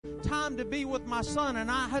time to be with my son, and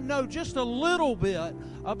I know just a little bit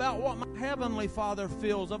about what my Heavenly Father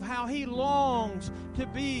feels, of how He longs to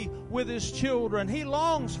be with His children. He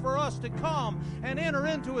longs for us to come and enter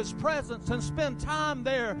into His presence and spend time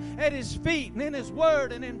there at His feet and in His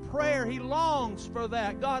Word and in prayer. He longs for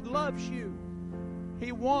that. God loves you.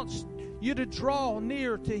 He wants you to draw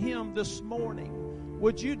near to Him this morning.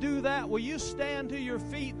 Would you do that? Will you stand to your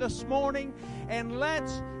feet this morning and let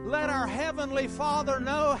our Heavenly Father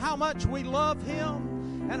know how much we love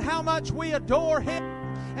Him and how much we adore Him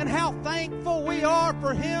and how thankful we are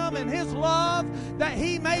for Him and His love, that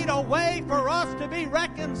He made a way for us to be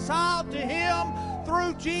reconciled to Him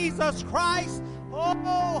through Jesus Christ.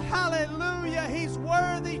 Oh, hallelujah. He's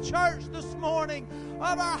worthy, church, this morning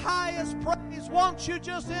of our highest praise. Won't you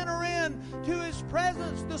just enter in to His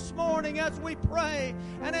presence this morning as we pray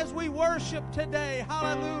and as we worship today?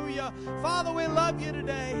 Hallelujah. Father, we love you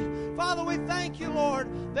today. Father, we thank you, Lord,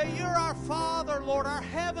 that you're our Father, Lord, our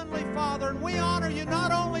Heavenly Father. And we honor you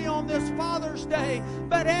not only on this Father's Day,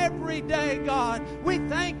 but every day, God. We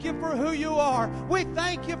thank you for who you are. We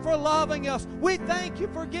thank you for loving us. We thank you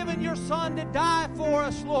for giving your Son to die for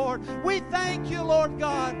us, Lord. We thank you, Lord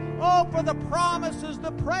God, for the promises,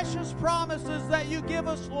 the precious promises that you give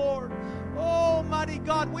us, Lord. Almighty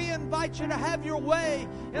God, we invite you to have your way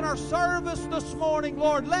in our service this morning,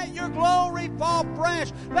 Lord. Let your glory fall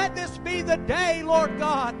fresh. Let this be the day, Lord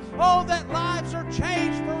God, that lives are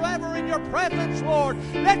changed forever in your presence, Lord.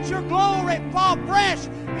 Let your glory fall fresh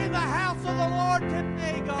in the house of the Lord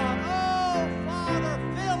today, God. Oh, Father,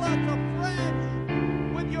 fill us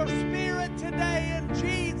afresh with your Spirit today in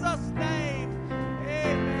Jesus' name.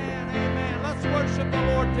 Amen, amen. Let's worship the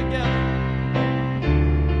Lord together.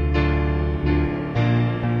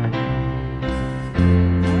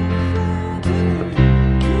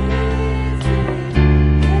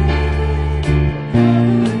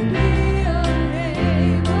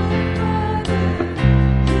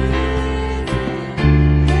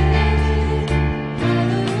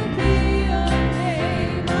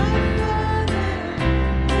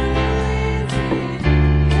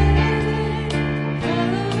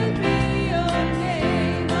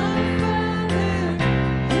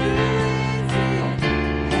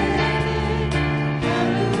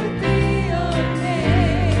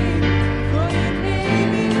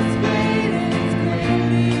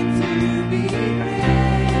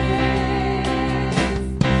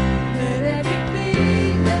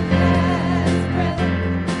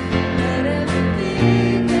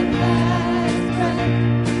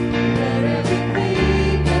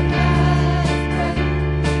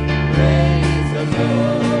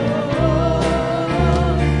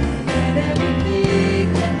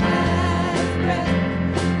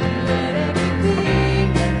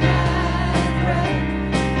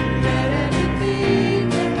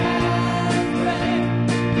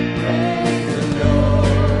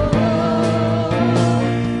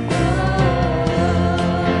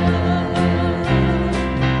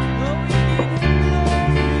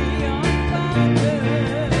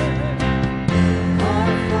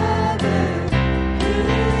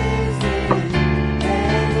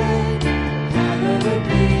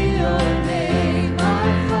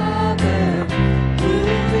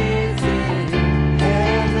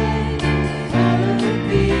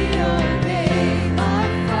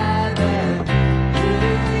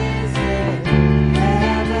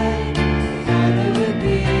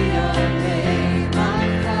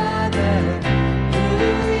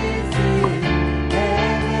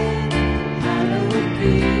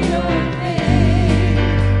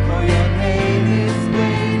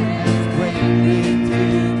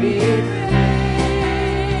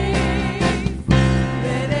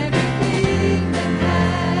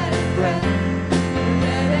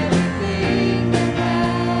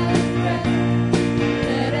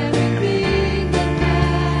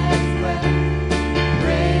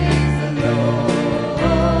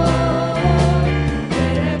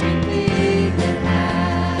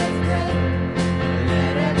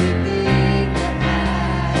 Let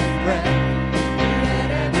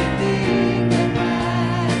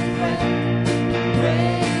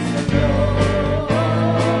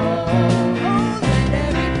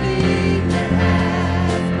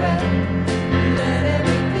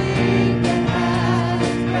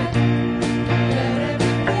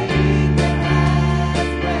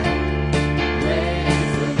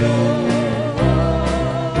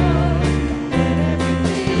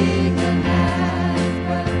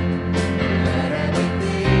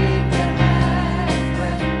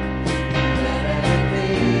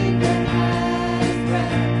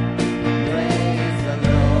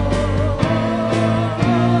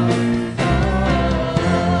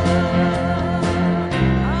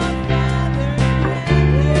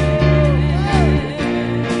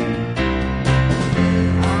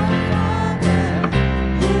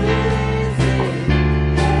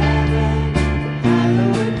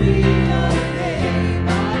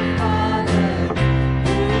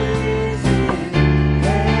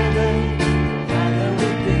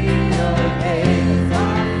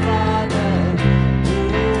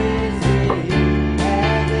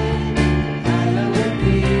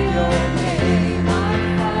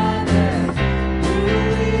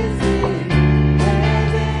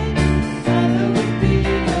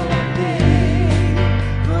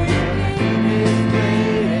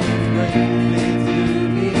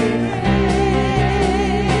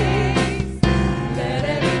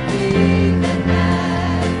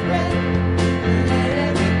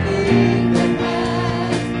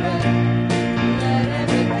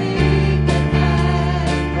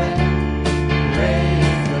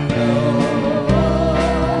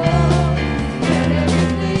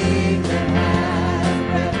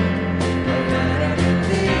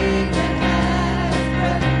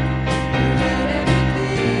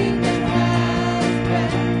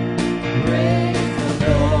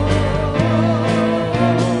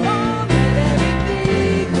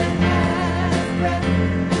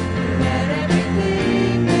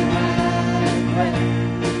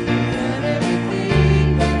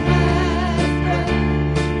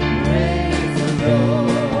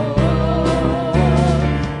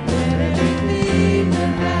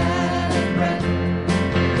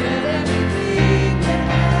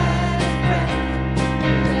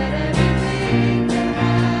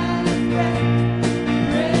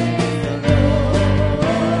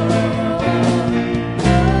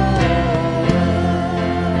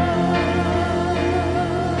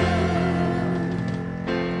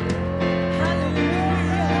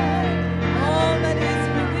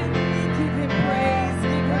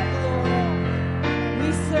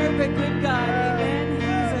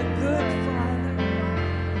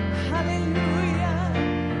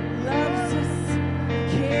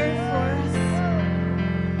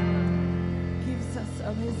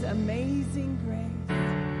His amazing grace.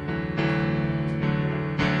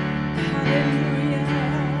 Hallelujah.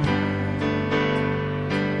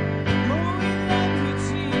 Oh, we love you,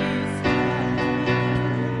 Jesus,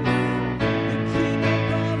 the King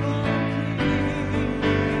above all kings,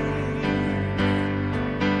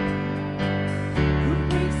 who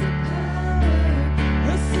breaks the power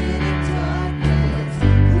of sin and darkness,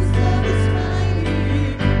 whose love is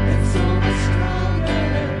mighty and so much stronger.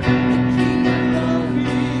 The King of glory,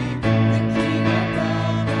 the King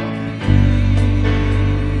above all kings.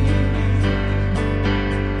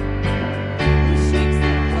 Who shakes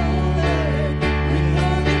the whole earth with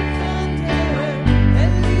holy thunder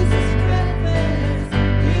and leaves us breathless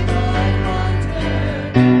in awe and wonder.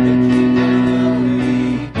 The King of glory,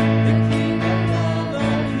 the King above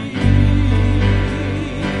all kings.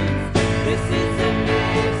 This is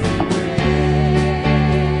amazing grace.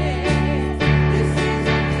 This is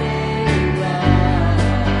unfailing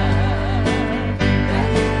love, that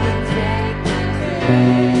you would take my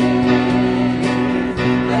place,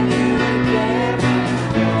 that you would bear my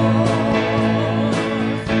cross.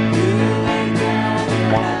 You lay down your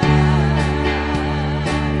life,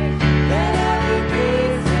 that I would be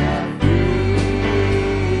set free.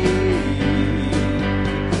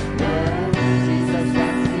 Oh, Jesus, I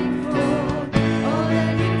sing for all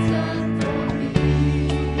that you've done for me.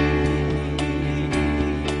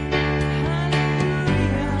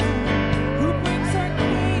 Hallelujah. Who breaks our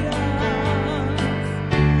chaos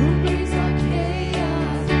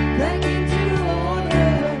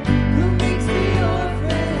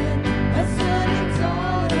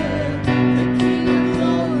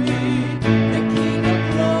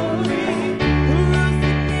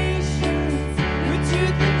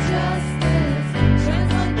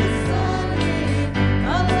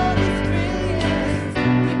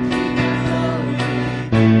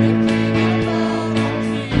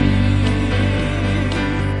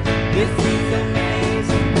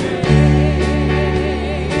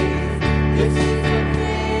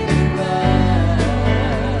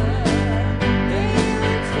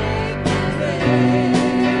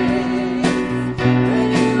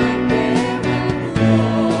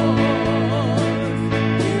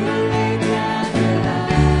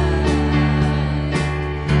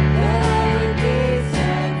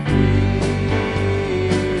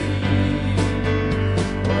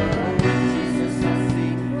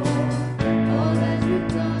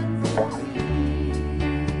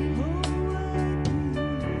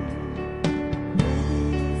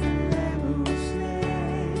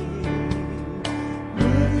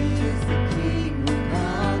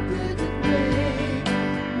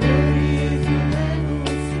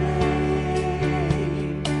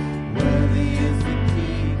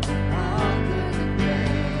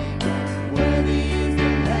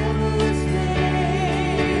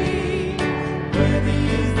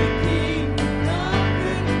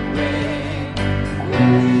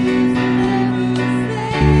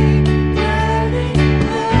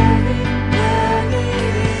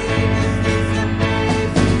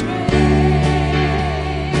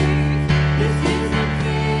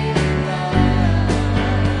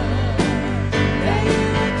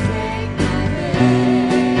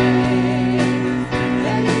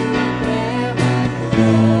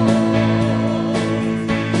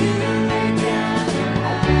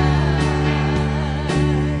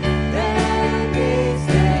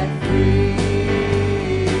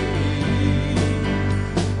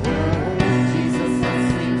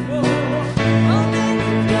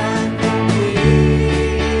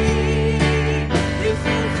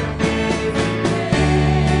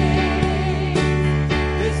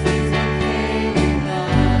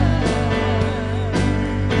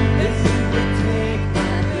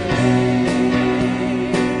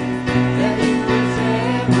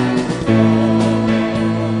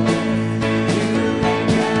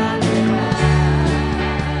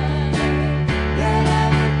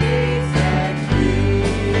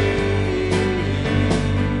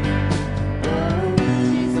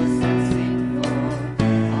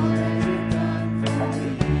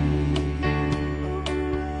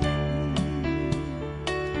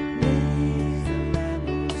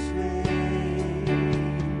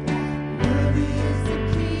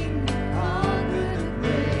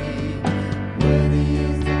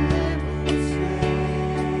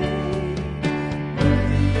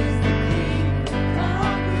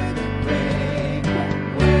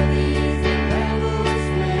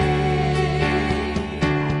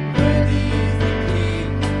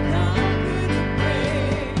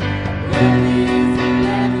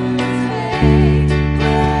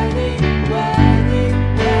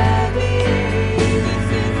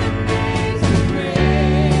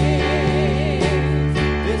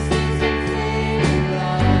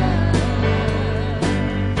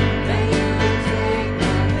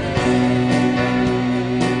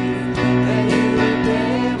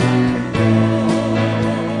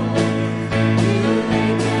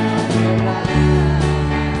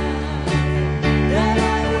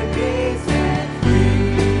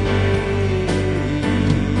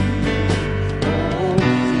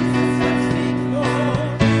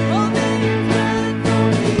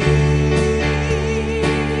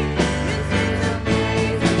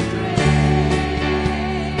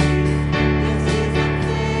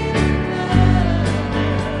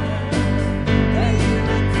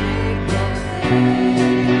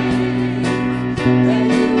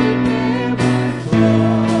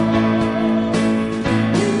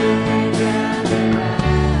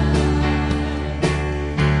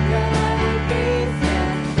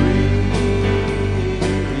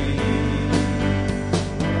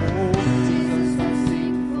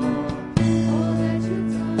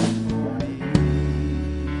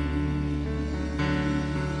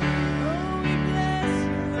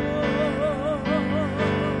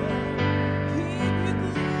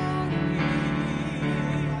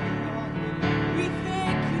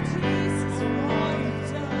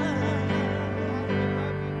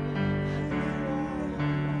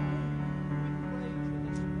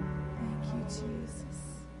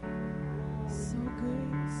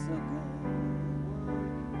so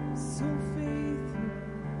good, so faithful.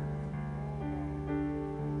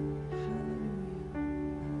 Hallelujah.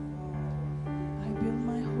 I build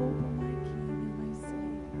my hope on my King and my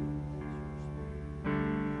Savior,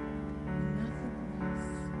 nothing less.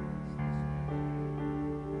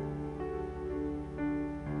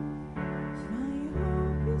 My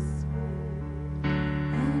hope is built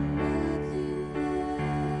on nothing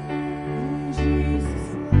less.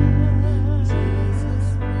 Jesus' love,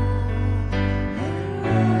 Jesus' love.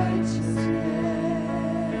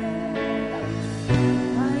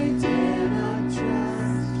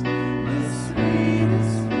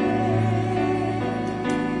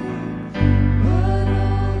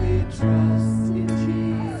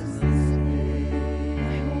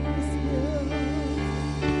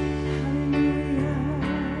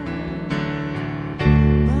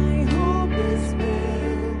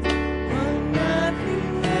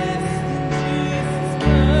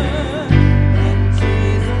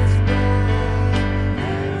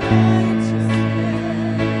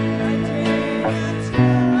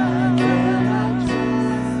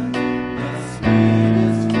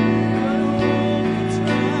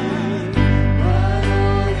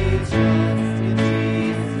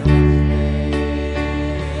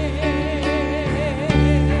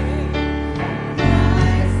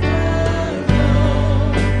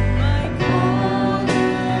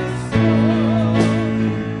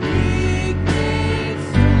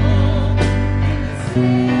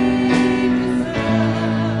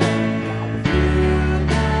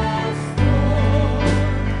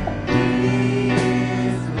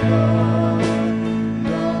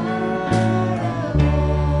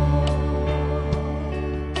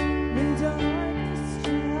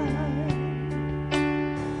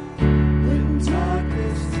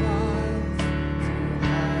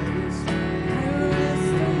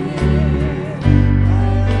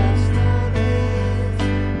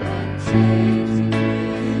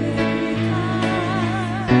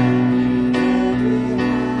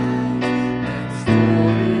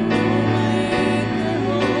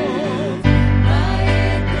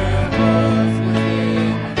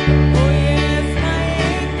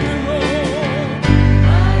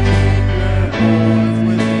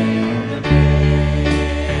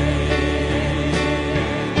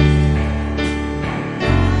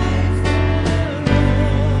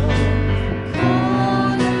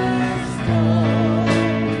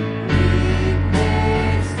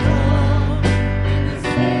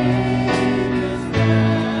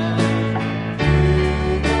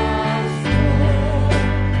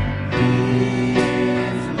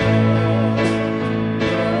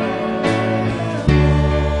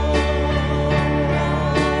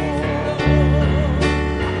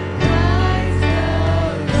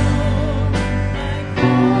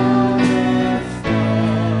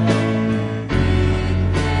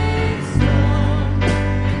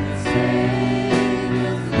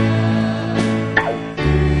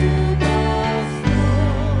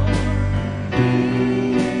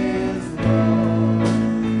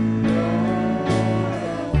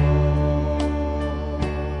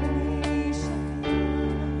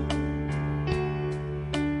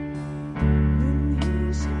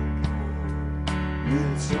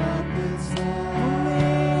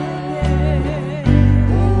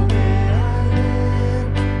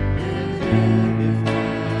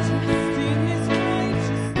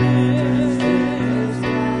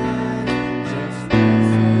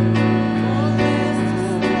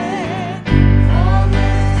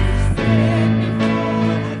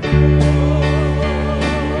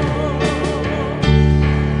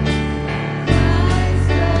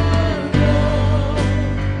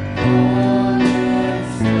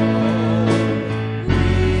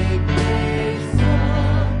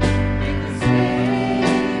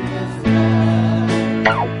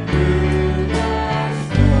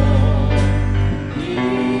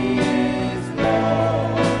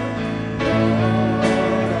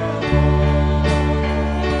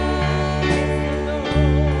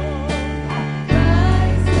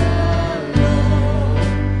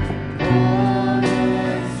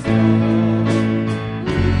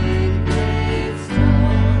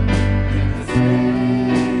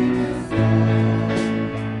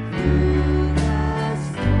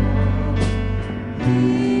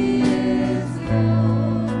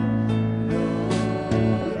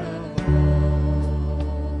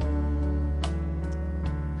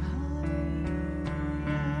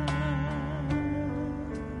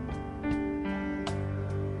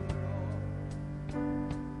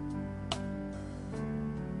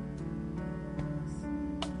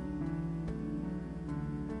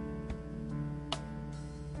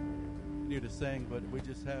 to sing, but we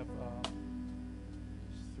just have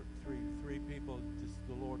three people. Just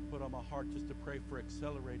the Lord put on my heart just to pray for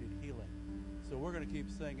accelerated healing. So we're going to keep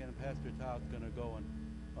singing, and Pastor Todd's going to go and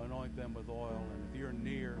anoint them with oil. And if you're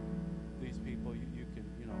near these people, you can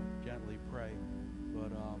gently pray.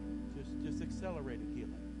 But just accelerated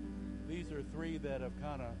healing. These are three that have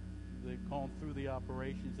they've gone through the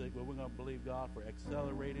operations. We're going to believe God for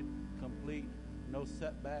accelerated, complete, no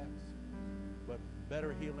setbacks, but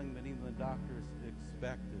better healing than even the doctors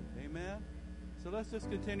expected. Amen? So let's just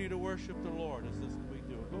continue to worship the Lord as we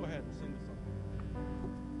do it. Go ahead and sing the song.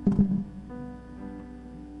 I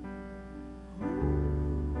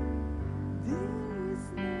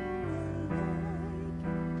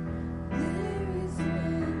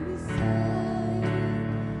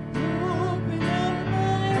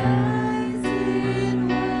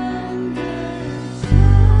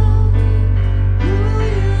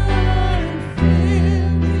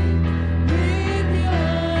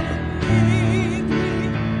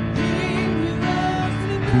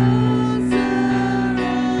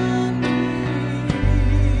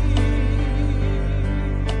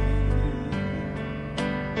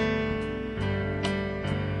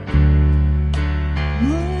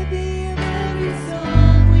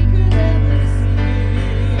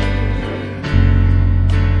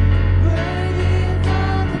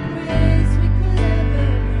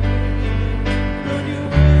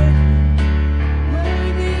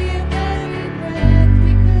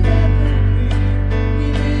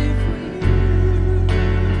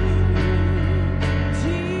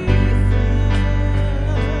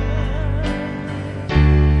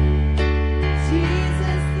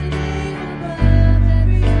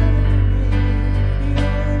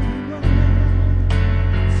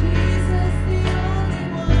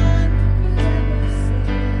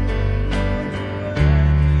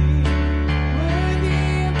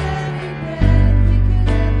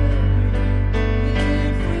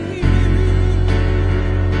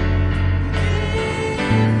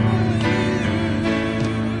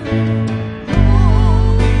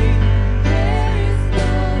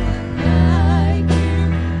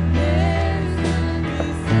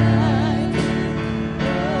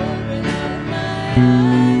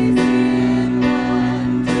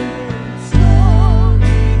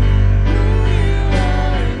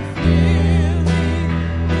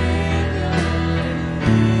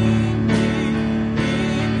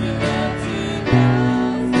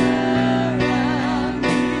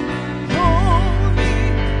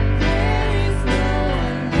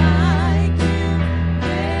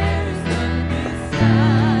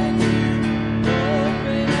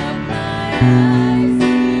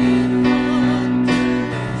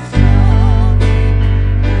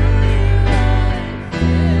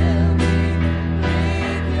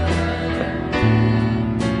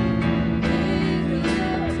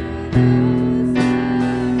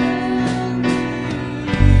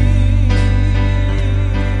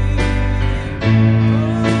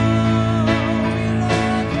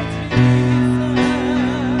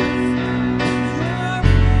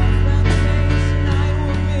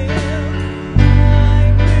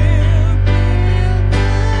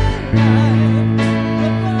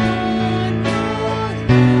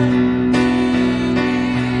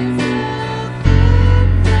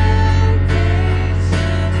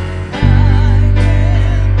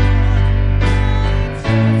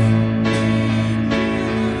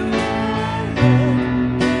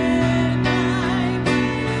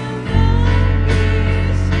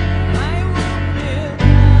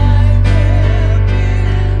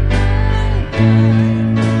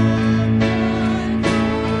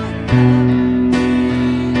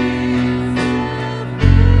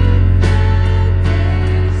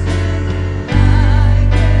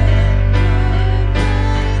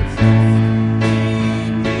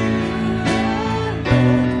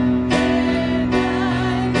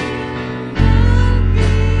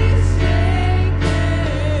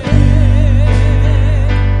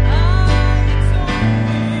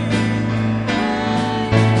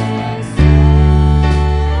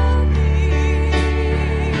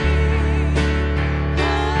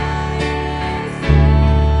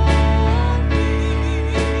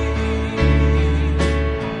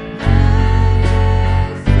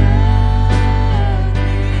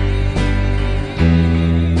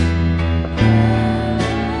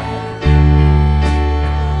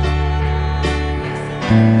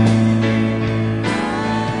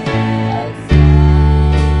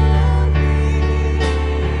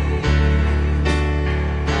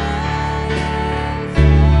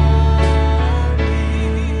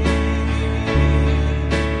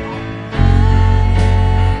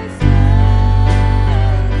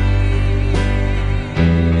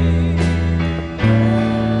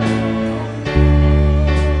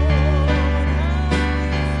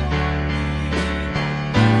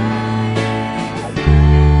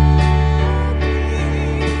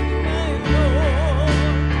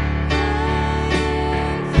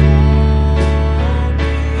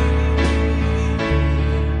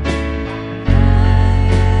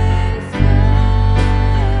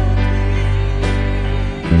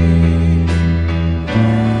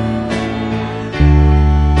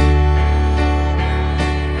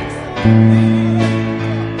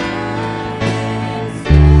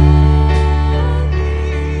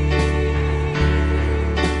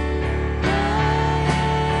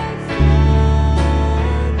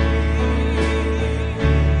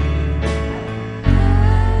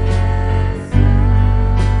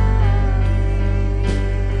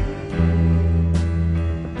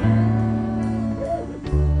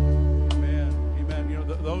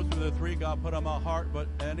put on my heart, but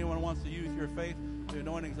anyone wants to use your faith, the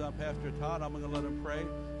anointing's on Pastor Todd. I'm going to let him pray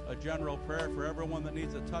a general prayer for everyone that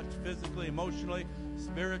needs a touch physically, emotionally,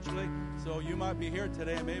 spiritually. So you might be here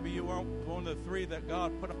today, and maybe you weren't one of the three that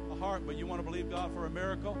God put on the heart, but you want to believe God for a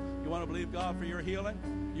miracle. You want to believe God for your healing.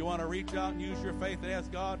 You want to reach out and use your faith and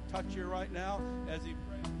ask God, touch you right now as He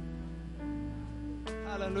prays.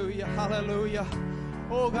 Hallelujah, hallelujah.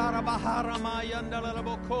 Oh God,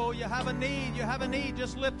 you have a need,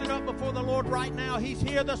 just lift it up before the Lord right now. He's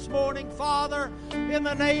here this morning. Father, in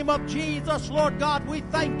the name of Jesus, Lord God, we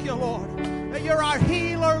thank you, Lord, that you're our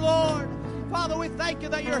healer, Lord. Father, we thank you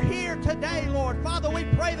that you're here today, Lord. Father, we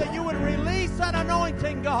pray that you would release that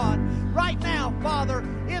anointing, God, right now, Father,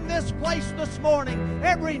 in this place this morning.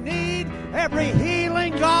 Every need, every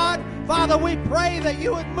healing, God. Father, we pray that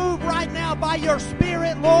you would move right now by your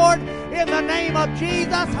Spirit, Lord, in the name of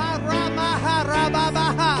Jesus.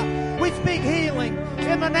 We speak healing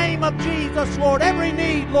in the name of Jesus, Lord. Every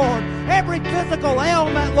need, Lord, every physical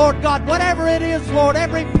ailment, Lord God, whatever it is, Lord,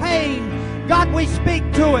 every pain, God, we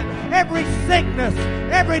speak to it. Every sickness,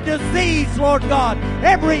 every disease, Lord God,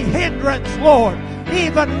 every hindrance, Lord,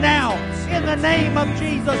 even now, in the name of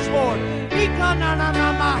Jesus, Lord. We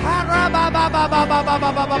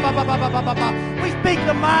speak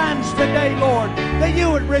to minds today, Lord, that you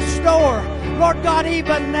would restore, Lord God,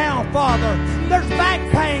 even now, Father. There's back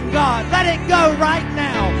pain, God. Let it go right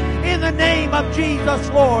now, in the name of Jesus,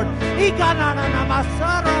 Lord.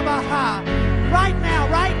 Right now,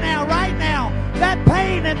 right now, right now, that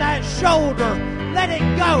pain in that shoulder, let it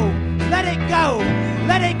go, let it go,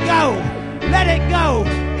 let it go, let it go.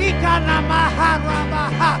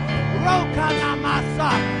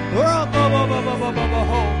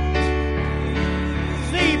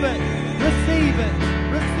 Receive it, receive it,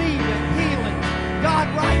 receive it, healing. God,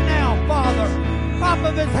 right now, Father, top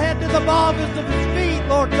of his head to the bottom of his feet,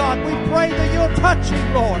 Lord God, we pray that you'll touch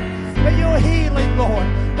him, Lord, that you'll heal him, Lord,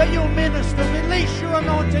 that you'll minister. Release your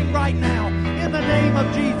anointing right now in the name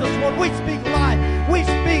of Jesus, Lord. We speak life. We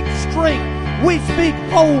speak strength. We speak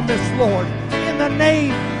wholeness, Lord, in the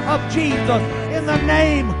name of Jesus, in the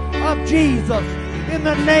name of Jesus, in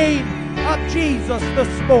the name of Jesus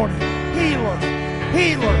this morning. Healer,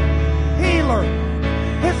 healer, healer.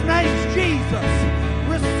 His name's Jesus.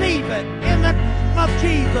 Receive it in the name of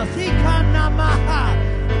Jesus.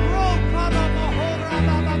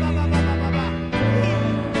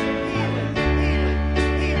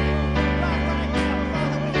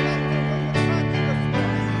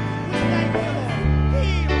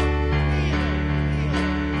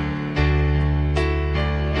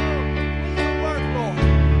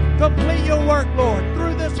 Complete your work, Lord,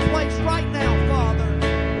 through this place right now, Father.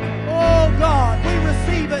 Oh, God, we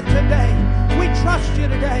receive it today. We trust you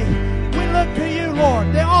today. We look to you,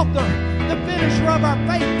 Lord, the author, the finisher of our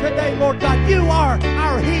faith today, Lord God. You are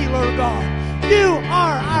our healer, God. You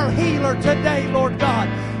are our healer today, Lord God.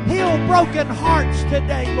 Heal broken hearts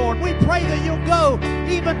today, Lord. We pray that you'll go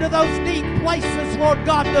even to those deep places, Lord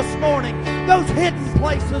God, this morning. Those hidden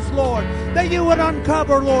places, Lord, that you would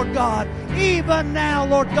uncover, Lord God, even now,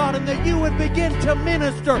 Lord God, and that you would begin to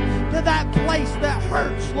minister to that place that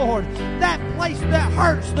hurts, Lord. That place that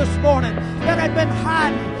hurts this morning, that had been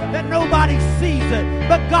hiding, that nobody sees it.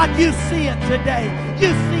 But God, you see it today.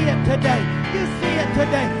 You see it today. You see it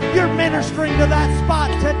today. You're ministering to that spot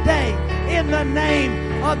today in the name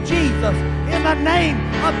of Jesus. In the name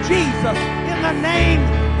of Jesus. In the name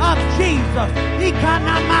of Jesus.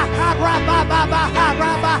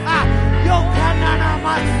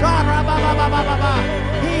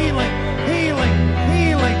 Healing, healing,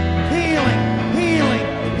 healing, healing, healing,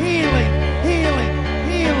 healing, healing,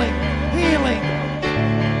 healing, healing.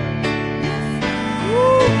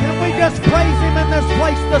 Woo, can we just praise him in this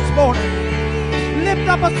place this morning? Lift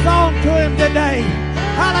up a song to him today.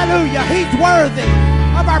 Hallelujah. He's worthy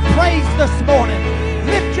of our praise this morning.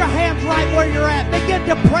 Lift your hands right where you're at. Begin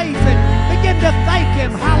to praise him. Begin to thank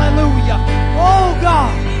him. Hallelujah. Oh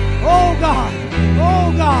God. Oh God.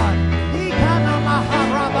 Oh God.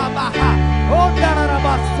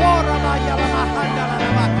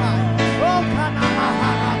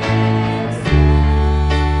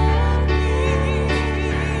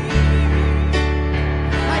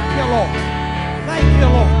 Thank you, Lord. Thank you,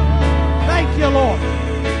 Lord. Thank you, Lord.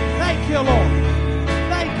 Thank you, Lord.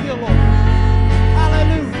 Thank you, Lord.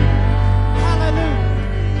 Hallelujah. Hallelujah.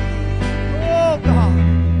 Oh God.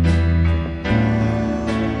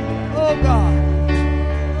 Oh God.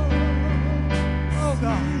 Oh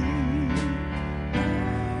God.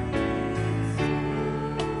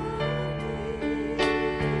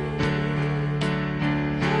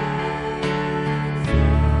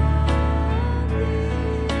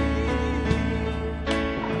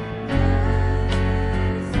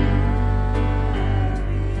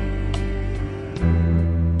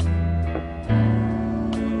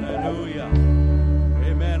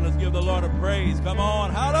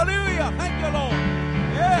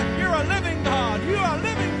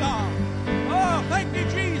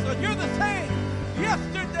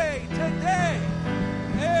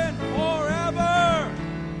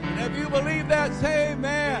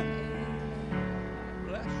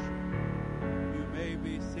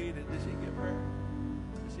 Does she get prayer?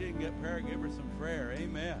 If she can get prayer, give her some prayer.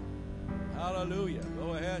 Amen. Hallelujah.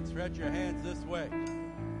 Go ahead, stretch your hands this way.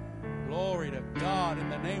 Glory to God in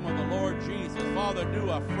the name of the Lord Jesus. Father, do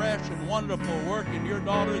a fresh and wonderful work in your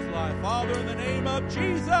daughter's life. Father, in the name of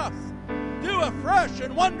Jesus, do a fresh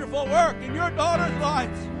and wonderful work in your daughter's life.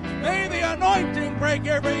 May the anointing break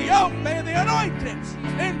every yoke. May the anointings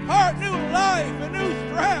impart new life and new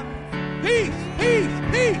strength. Peace, peace,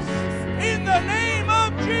 peace. In the name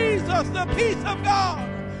of Jesus, the peace of God.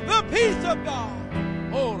 The peace of God.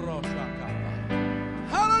 Oh, Roshakata.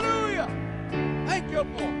 Hallelujah. Thank you,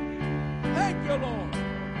 Lord. Thank you, Lord.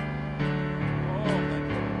 Oh, thank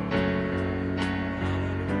you, Lord.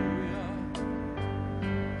 Hallelujah.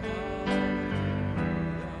 Hallelujah.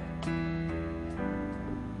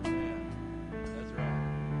 Amen. That's right.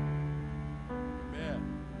 Amen.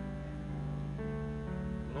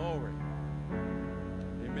 Glory.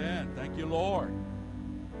 Amen. Thank you, Lord.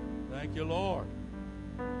 Thank you, Lord.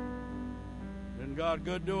 Isn't God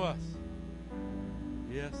good to us?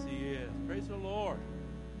 Yes, He is. Praise the Lord.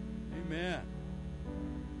 Amen.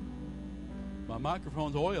 My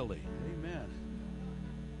microphone's oily. Amen.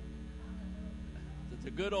 It's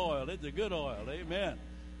a good oil. It's a good oil. Amen.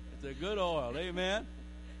 It's a good oil. Amen.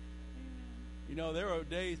 You know, there were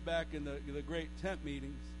days back in the great tent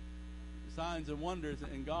meetings, signs and wonders,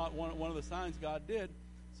 and God, one of the signs God did,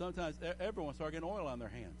 sometimes everyone started getting oil on their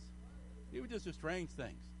hands. It was just a strange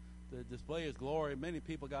thing to display His glory. Many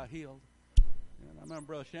people got healed. And I remember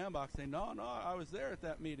Brother Shambach saying, no, I was there at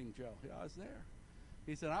that meeting, Joe. Yeah, I was there.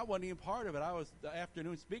 He said, I wasn't even part of it. I was the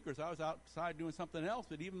afternoon speakers. I was outside doing something else,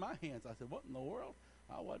 but even my hands. I said, what in the world?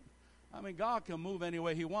 I mean, God can move any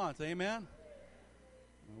way He wants. Amen?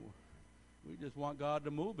 We just want God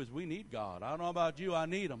to move as we need God. I don't know about you. I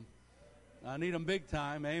need Him. I need Him big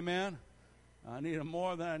time. Amen? I need Him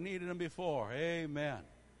more than I needed Him before. Amen.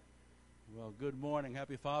 Well, good morning.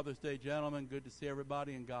 Happy Father's Day, gentlemen. Good to see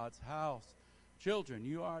everybody in God's house. Children,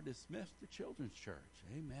 you are dismissed to Children's Church.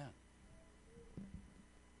 Amen.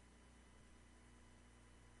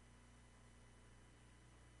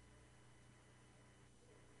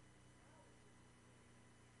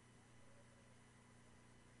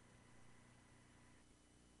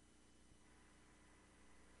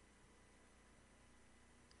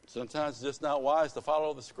 Sometimes it's just not wise to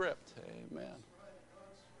follow the script. Amen.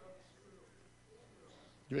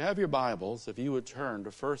 You have your Bibles, if you would turn to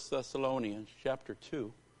 1 Thessalonians chapter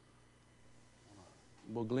 2.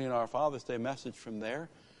 We'll glean our Father's Day message from there.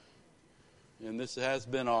 And this has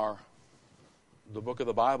been the book of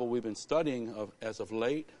the Bible we've been studying as of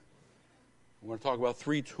late. We're going to talk about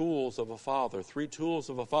 3 tools of a father. 3 tools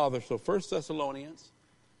of a father. So 1 Thessalonians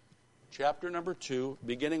chapter number 2,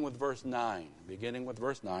 beginning with verse 9.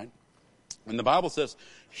 And the Bible says,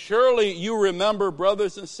 surely you remember,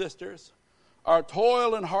 brothers and sisters, our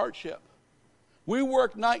toil and hardship. We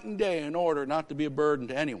work night and day in order not to be a burden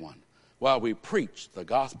to anyone while we preach the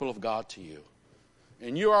gospel of God to you.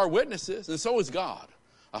 And you are witnesses, and so is God,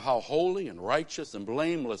 of how holy and righteous and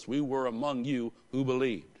blameless we were among you who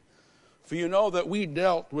believed. For you know that we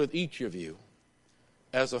dealt with each of you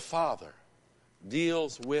as a father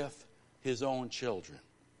deals with his own children,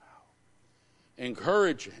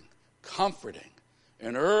 encouraging, comforting,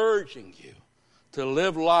 and urging you to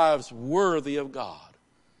live lives worthy of God,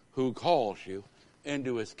 who calls you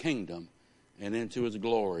into His kingdom and into His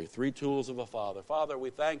glory. 3 tools of a father. Father, we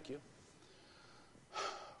thank you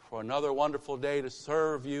for another wonderful day to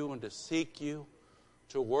serve you and to seek you,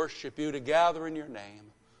 to worship you, to gather in your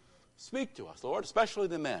name. Speak to us, Lord, especially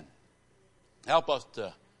the men. Help us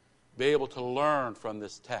to be able to learn from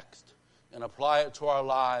this text and apply it to our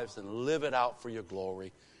lives and live it out for your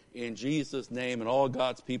glory. In Jesus' name, and all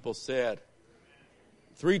God's people said,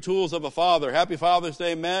 3 tools of a father. Happy Father's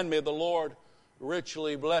Day, men. May the Lord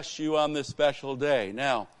richly bless you on this special day.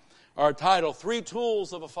 Now, our title, 3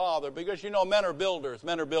 tools of a father, because you know men are builders.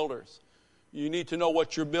 Men are builders. You need to know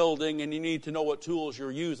what you're building, and you need to know what tools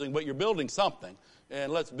you're using, but you're building something,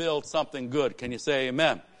 and let's build something good. Can you say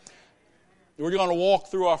amen? We're going to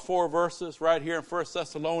walk through our 4 verses right here in 1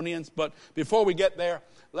 Thessalonians, but before we get there,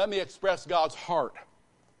 let me express God's heart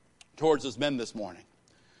towards His men this morning.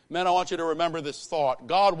 Men, I want you to remember this thought.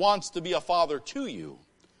 God wants to be a father to you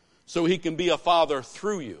so He can be a father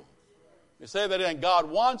through you. You say that again. God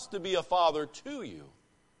wants to be a father to you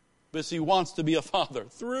because He wants to be a father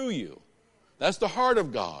through you. That's the heart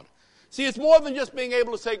of God. See, it's more than just being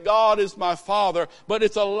able to say, God is my father, but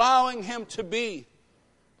it's allowing Him to be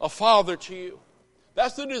a father to you.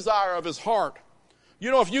 That's the desire of His heart. You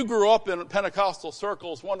know, if you grew up in Pentecostal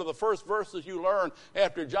circles, one of the first verses you learn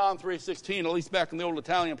after John 3:16, at least back in the old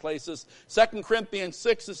Italian places, 2 Corinthians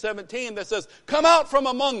 6:17, that says, come out from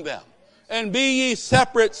among them, and be ye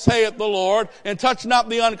separate, saith the Lord, and touch not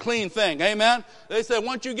the unclean thing. Amen? They said,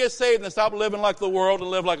 once you get saved, then stop living like the world and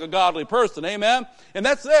live like a godly person. Amen? And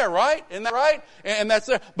that's there, right? Isn't that right? And that's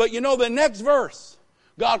there. But you know, the next verse,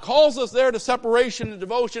 God calls us there to separation and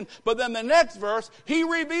devotion, but then the next verse, He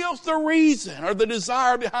reveals the reason or the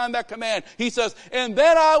desire behind that command. He says, and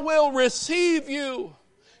then I will receive you,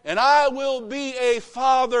 and I will be a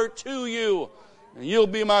father to you, and you'll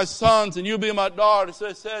be my sons, and you'll be my daughters.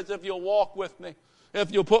 It says, if you'll walk with me,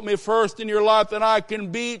 if you'll put me first in your life, then I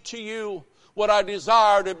can be to you what I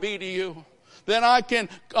desire to be to you. Then I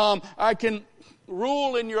can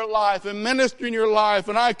rule in your life and minister in your life,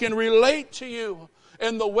 and I can relate to you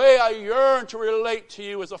in the way I yearn to relate to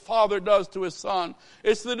you as a father does to his son.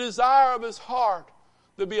 It's the desire of his heart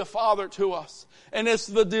to be a father to us. And it's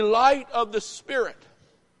the delight of the Spirit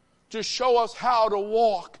to show us how to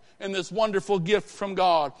walk in this wonderful gift from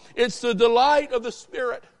God. It's the delight of the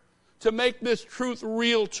Spirit to make this truth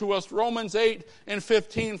real to us. Romans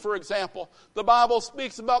 8:15, for example. The Bible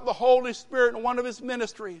speaks about the Holy Spirit, and one of His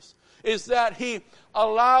ministries is that He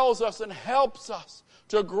allows us and helps us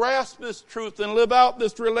to grasp this truth and live out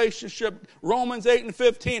this relationship. Romans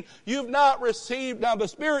 8:15, you've not received, now the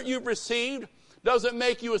Spirit you've received doesn't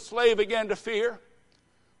make you a slave again to fear,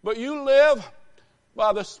 but you live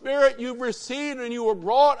by the Spirit you've received, and you were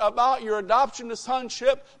brought about your adoption to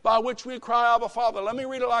sonship, by which we cry, Abba, Father. Let me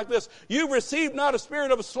read it like this. You've received not a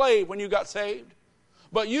spirit of a slave when you got saved,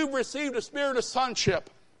 but you've received a spirit of sonship.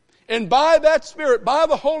 And by that Spirit, by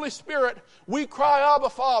the Holy Spirit, we cry, Abba,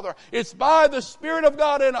 Father. It's by the Spirit of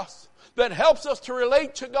God in us that helps us to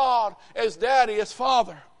relate to God as Daddy, as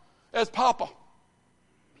Father, as Papa.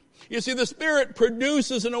 You see, the Spirit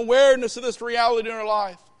produces an awareness of this reality in our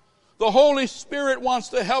life. The Holy Spirit wants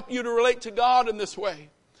to help you to relate to God in this way.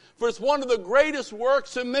 For it's one of the greatest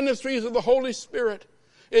works and ministries of the Holy Spirit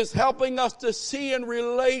is helping us to see and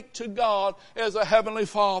relate to God as a Heavenly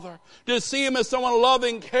Father. To see Him as someone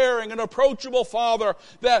loving, caring, an approachable Father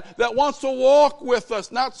that wants to walk with us.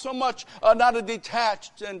 Not so much, not a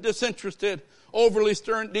detached and disinterested, overly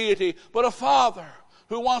stern deity, but a Father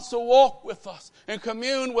who wants to walk with us and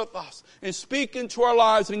commune with us and speak into our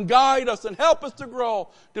lives and guide us and help us to grow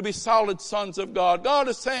to be solid sons of God. God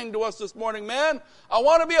is saying to us this morning, man, I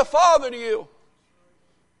want to be a father to you.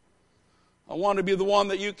 I want to be the one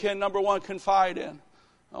that you can, number one, confide in.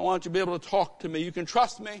 I want you to be able to talk to me. You can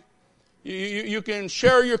trust me. You can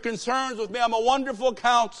share your concerns with me. I'm a wonderful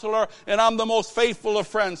counselor, and I'm the most faithful of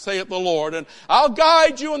friends, saith the Lord. And I'll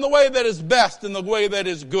guide you in the way that is best, in the way that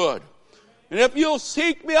is good. And if you'll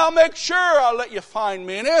seek me, I'll make sure I'll let you find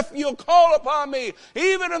me. And if you'll call upon me,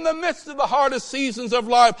 even in the midst of the hardest seasons of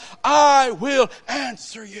life, I will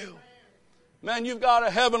answer you. Man, you've got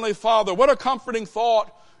a Heavenly Father. What a comforting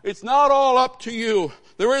thought. It's not all up to you.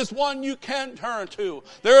 There is one you can turn to.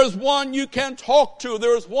 There is one you can talk to.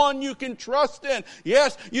 There is one you can trust in.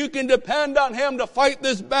 Yes, you can depend on Him to fight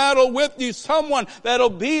this battle with you. Someone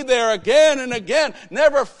that'll be there again and again,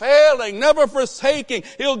 never failing, never forsaking.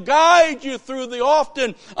 He'll guide you through the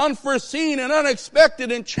often unforeseen and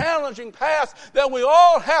unexpected and challenging paths that we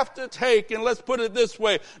all have to take. And let's put it this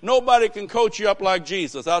way, nobody can coach you up like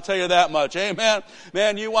Jesus. I'll tell you that much. Amen.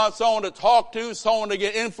 Man, you want someone to talk to, someone to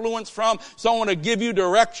get influence from, someone to give you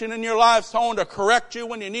direction in your life, someone to correct you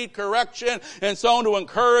when you need correction, and someone to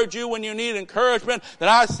encourage you when you need encouragement, then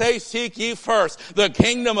I say seek ye first the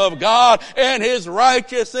kingdom of God and His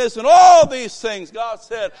righteousness, and all these things. God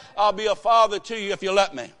said, I'll be a father to you if you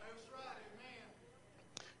let me.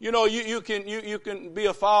 You know, you can be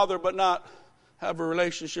a father but not have a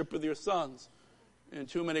relationship with your sons. And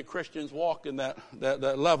too many Christians walk in that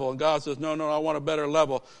level. And God says, no, I want a better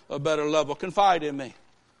level. Confide in me.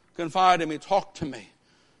 Confide in me. Talk to me.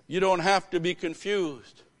 You don't have to be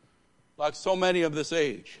confused like so many of this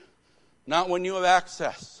age. Not when you have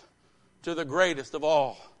access to the greatest of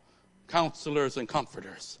all counselors and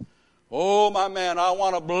comforters. Oh, my man, I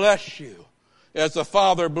want to bless you as the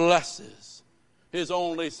Father blesses His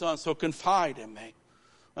only Son. So confide in me.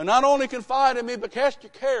 And not only confide in me, but cast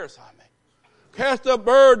your cares on me. Cast a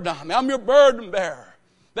burden on me. I'm your burden bearer.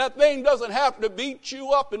 That thing doesn't have to beat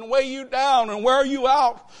you up and weigh you down and wear you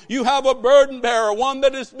out. You have a burden bearer, one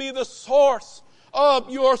that is be the source of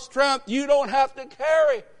your strength. You don't have to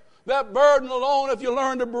carry that burden alone if you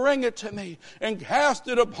learn to bring it to me and cast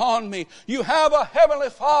it upon me. You have a Heavenly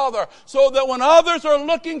Father so that when others are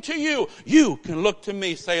looking to you, you can look to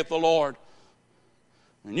me, saith the Lord.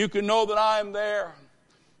 And you can know that I am there.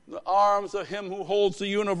 The arms of him who holds the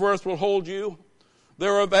universe will hold you.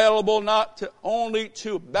 They're available not only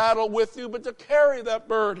to battle with you, but to carry that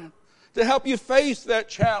burden, to help you face that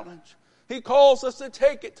challenge. He calls us to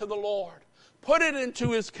take it to the Lord. Put it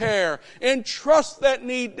into his care. Entrust that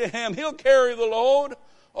need to him. He'll carry the load.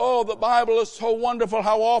 Oh, the Bible is so wonderful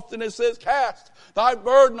how often it says, cast thy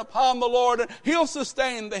burden upon the Lord and he'll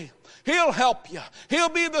sustain thee. He'll help you. He'll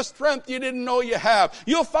be the strength you didn't know you have.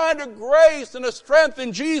 You'll find a grace and a strength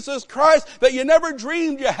in Jesus Christ that you never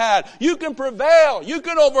dreamed you had. You can prevail. You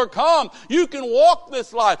can overcome. You can walk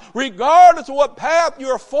this life. Regardless of what path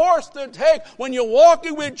you're forced to take, when you're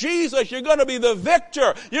walking with Jesus, you're going to be the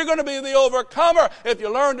victor. You're going to be the overcomer if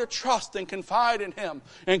you learn to trust and confide in him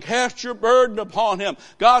and cast your burden upon him.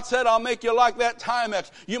 God said, I'll make you like that Timex.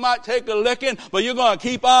 You might take a licking, but you're going to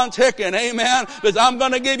keep on ticking. Amen? Because I'm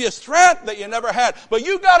going to give you strength that you never had. But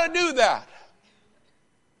you got to do that.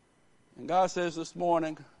 And God says this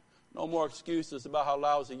morning, no more excuses about how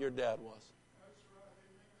lousy your dad was.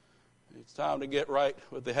 It's time to get right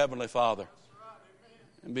with the Heavenly Father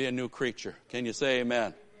and be a new creature. Can you say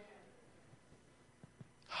amen?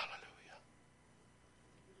 Hallelujah.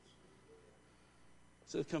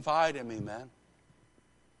 He says, confide in me, man.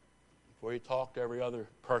 Before you talk to every other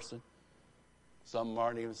person, some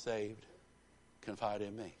aren't even saved, confide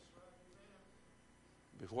in me.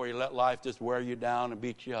 Before you let life just wear you down and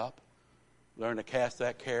beat you up, learn to cast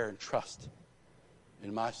that care and trust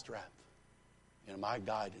in my strength, in my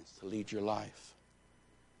guidance to lead your life.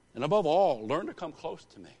 And above all, learn to come close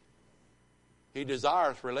to me. He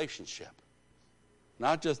desires relationship.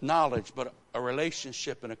 Not just knowledge, but a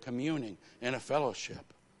relationship and a communing and a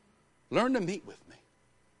fellowship. Learn to meet with me.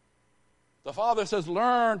 The Father says,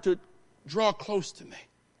 learn to draw close to me.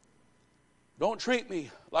 Don't treat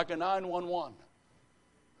me like a 911.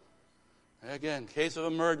 Again, case of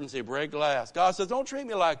emergency, break glass. God says, don't treat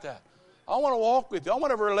me like that. I want to walk with you. I want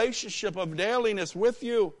to have a relationship of dailiness with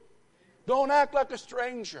you. Don't act like a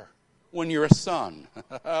stranger when you're a son.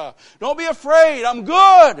 Don't be afraid. I'm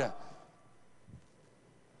good.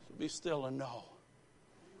 So be still and know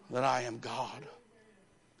that I am God.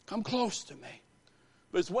 Come close to me.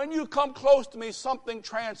 Because when you come close to me, something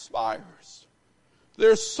transpires.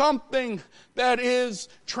 There's something that is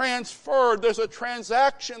transferred. There's a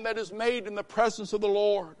transaction that is made in the presence of the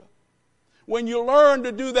Lord. When you learn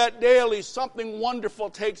to do that daily, something wonderful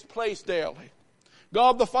takes place daily.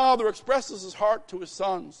 God the Father expresses his heart to his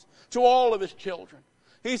sons, to all of his children.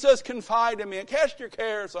 He says, confide in me and cast your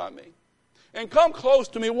cares on me. And come close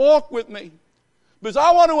to me, walk with me. Because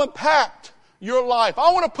I want to impact your life.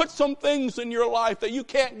 I want to put some things in your life that you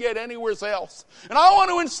can't get anywhere else. And I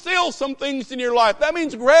want to instill some things in your life. That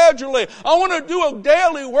means gradually. I want to do a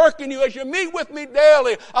daily work in you. As you meet with me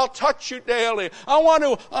daily, I'll touch you daily. I want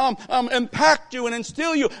to impact you and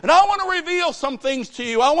instill you. And I want to reveal some things to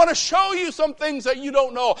you. I want to show you some things that you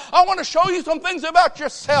don't know. I want to show you some things about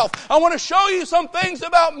yourself. I want to show you some things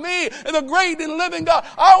about me and the great and living God.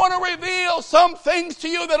 I want to reveal some things to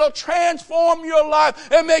you that will transform your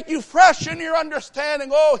life and make you fresh in your understanding.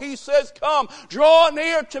 Oh, he says, come, draw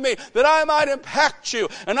near to me that I might impact you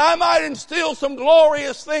and I might instill some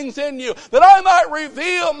glorious things in you, that I might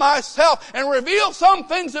reveal myself and reveal some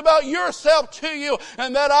things about yourself to you,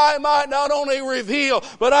 and that I might not only reveal,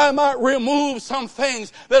 but I might remove some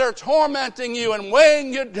things that are tormenting you and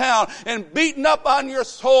weighing you down and beating up on your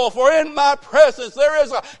soul. For in my presence there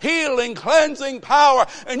is a healing, cleansing power,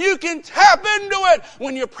 and you can tap into it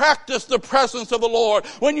when you practice the presence of the Lord,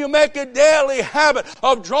 when you make a daily habit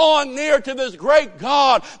of drawing near to this great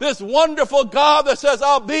God, this wonderful God that says,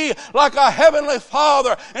 I'll be like a heavenly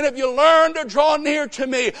Father. And if you learn to draw near to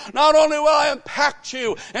me, not only will I impact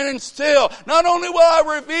you and instill, not only will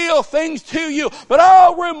I reveal things to you, but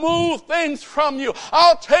I'll remove things from you.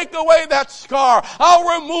 I'll take away that scar.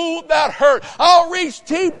 I'll remove that hurt. I'll reach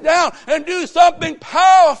deep down and do something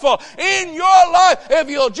powerful in your life if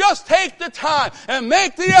you'll just take the time and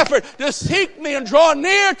make the effort to seek me and draw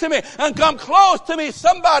near to me and come close to me.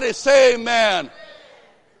 Somebody say amen.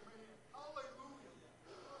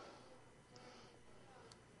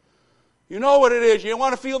 You know what it is. You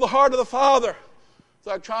want to feel the heart of the Father. It's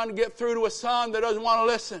like trying to get through to a son that doesn't want to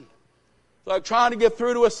listen. It's like trying to get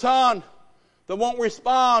through to a son that won't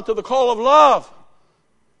respond to the call of love.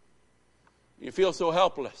 You feel so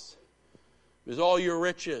helpless because all your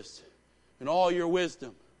riches and all your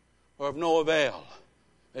wisdom are of no avail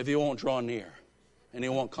if you won't draw near and he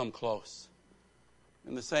won't come close.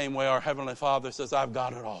 In the same way, our Heavenly Father says, I've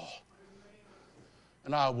got it all.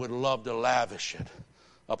 And I would love to lavish it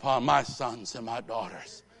upon my sons and my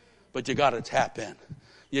daughters. But you got to tap in.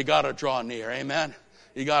 You got to draw near. Amen?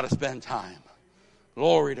 You got to spend time.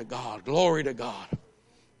 Glory to God. Glory to God.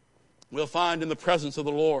 We'll find in the presence of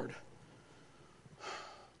the Lord,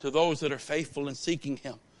 to those that are faithful in seeking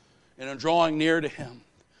Him and in drawing near to Him,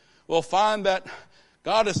 we'll find that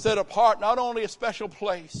God has set apart not only a special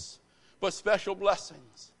place, but special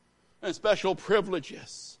blessings and special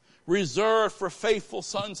privileges reserved for faithful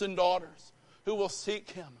sons and daughters who will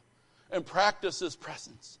seek Him and practice His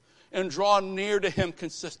presence and draw near to Him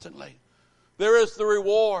consistently. There is the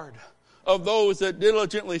reward of those that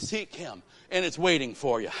diligently seek Him, and it's waiting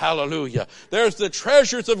for you. Hallelujah. There's the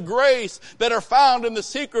treasures of grace that are found in the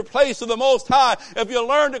secret place of the Most High if you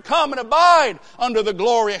learn to come and abide under the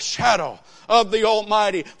glorious shadow of the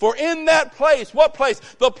Almighty. For in that place, what place?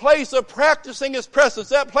 The place of practicing His presence,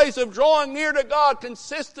 that place of drawing near to God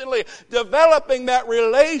consistently, developing that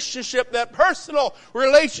relationship, that personal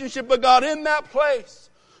relationship with God. In that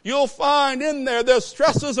place, you'll find in there the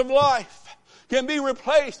stresses of life can be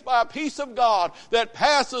replaced by a peace of God that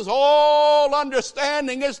passes all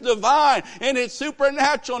understanding. It's divine and it's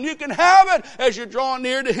supernatural, and you can have it as you draw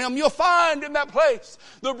near to Him. You'll find in that place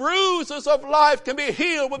the bruises of life can be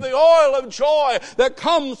healed with the oil of joy that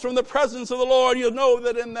comes from the presence of the Lord. You'll know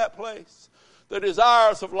that in that place the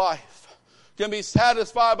desires of life can be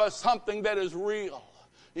satisfied by something that is real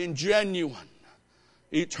and genuine,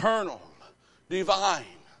 eternal, divine,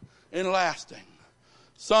 and lasting.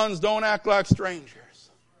 Sons, don't act like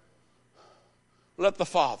strangers. Let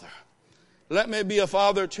me be a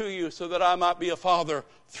father to you so that I might be a father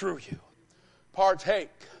through you.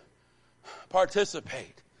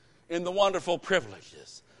 Participate in the wonderful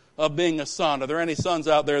privileges of being a son. Are there any sons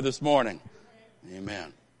out there this morning?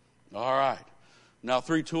 Amen. All right. Now,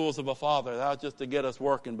 3 tools of a father. That was just to get us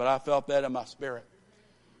working, but I felt that in my spirit.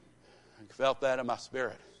 Felt that in my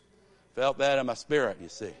spirit, you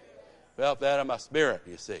see. Felt that in my spirit,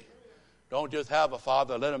 you see. Don't just have a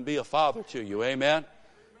father, let him be a father to you, amen?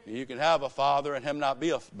 You can have a father and him not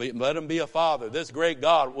be let him be a father. This great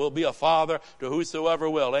God will be a father to whosoever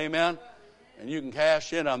will, amen? And you can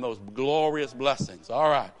cash in on those glorious blessings. All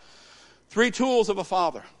right. 3 tools of a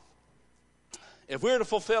father. If we're to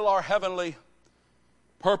fulfill our heavenly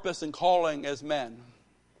purpose and calling as men,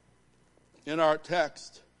 in our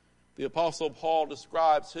text, the Apostle Paul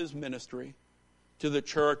describes his ministry to the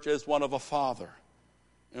church as one of a father.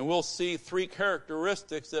 And we'll see 3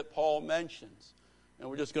 characteristics that Paul mentions. And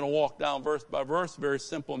we're just going to walk down verse by verse, very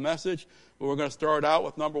simple message. But we're going to start out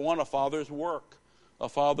with number 1, a father's work. A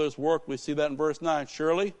father's work, we see that in verse 9.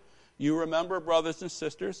 Surely, you remember, brothers and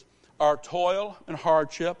sisters, our toil and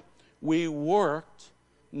hardship, we worked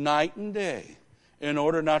night and day in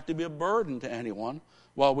order not to be a burden to anyone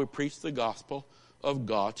while we preach the gospel of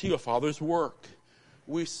God to you. A father's work.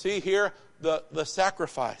 We see here the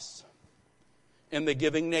sacrifice and the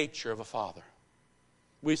giving nature of a father.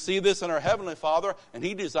 We see this in our Heavenly Father, and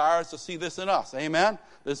He desires to see this in us. Amen?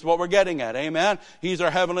 This is what we're getting at. Amen? He's our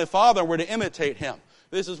Heavenly Father, and we're to imitate Him.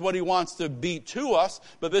 This is what He wants to be to us,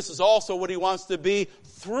 but this is also what He wants to be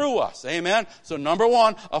through us. Amen? So number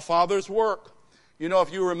 1, a father's work. You know,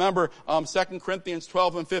 if you remember 2 Corinthians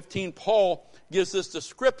 12 and 15, Paul gives this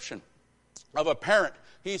description of a parent.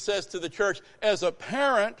 He says to the church, as a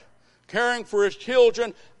parent caring for his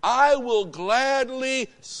children, I will gladly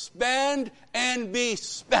spend and be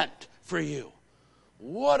spent for you.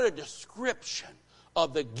 What a description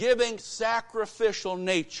of the giving, sacrificial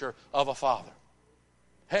nature of a father.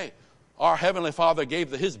 Hey, our Heavenly Father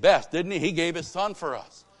gave His best, didn't He? He gave His Son for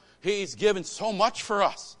us. He's given so much for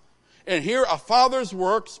us. And here a father's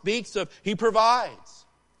work speaks of He provides.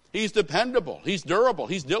 He's dependable. He's durable.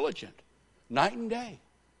 He's diligent. Night and day.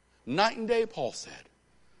 Night and day, Paul said.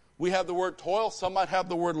 We have the word toil. Some might have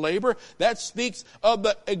the word labor. That speaks of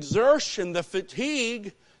the exertion, the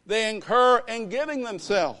fatigue they incur in giving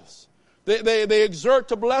themselves. They exert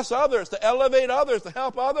to bless others, to elevate others, to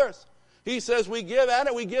help others. He says we give at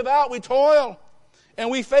it, we give out, we toil.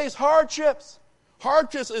 And we face hardships.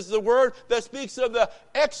 Hardships is the word that speaks of the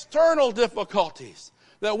external difficulties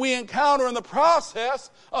that we encounter in the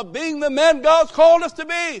process of being the men God's called us to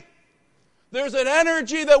be. There's an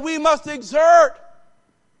energy that we must exert.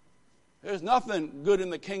 There's nothing good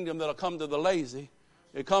in the kingdom that'll come to the lazy.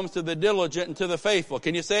 It comes to the diligent and to the faithful.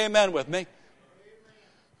 Can you say amen with me?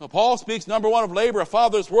 Well, Paul speaks, number 1, of labor. A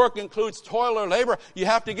father's work includes toil or labor. You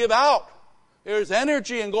have to give out. There's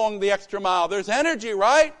energy in going the extra mile. There's energy,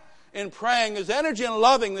 right? In praying. There's energy in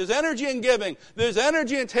loving. There's energy in giving. There's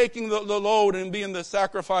energy in taking the load and being the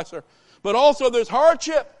sacrificer. But also there's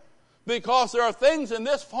hardship. Because there are things in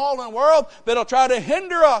this fallen world that will try to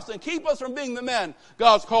hinder us and keep us from being the men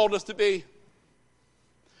God's called us to be.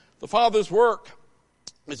 The father's work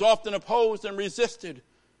is often opposed and resisted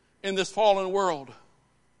in this fallen world.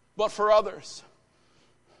 But for others,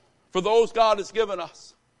 for those God has given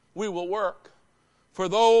us, we will work. For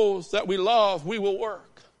those that we love, we will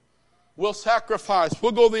work. We'll sacrifice.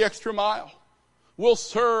 We'll go the extra mile. We'll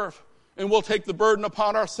serve, and we'll take the burden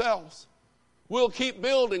upon ourselves. We'll keep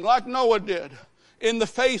building like Noah did, in the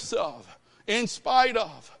face of, in spite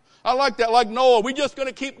of. I like that, like Noah. We're just going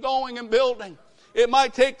to keep going and building. It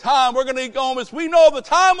might take time. We're going to keep going, but we know the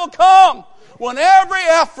time will come when every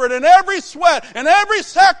effort and every sweat and every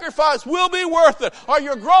sacrifice will be worth it. Are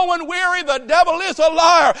you growing weary? The devil is a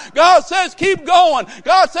liar. God says keep going.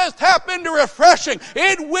 God says tap into refreshing.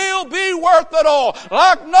 It will be worth it all.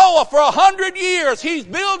 Like Noah, for 100 years, he's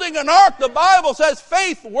building an ark. The Bible says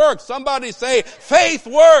faith works. Somebody say faith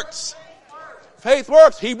works. Faith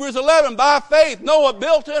works. Hebrews 11, by faith, Noah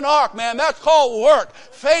built an ark, man. That's called work.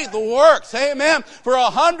 Faith works. Amen. For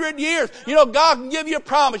 100 years. You know, God can give you a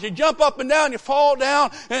promise. You jump up and down, you fall down,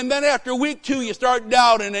 and then after week 2, you start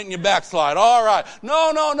doubting it and you backslide. All right.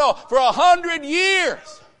 No. For 100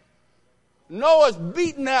 years, Noah's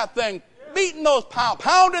beating that thing, beating those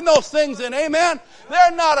pounding those things in. Amen.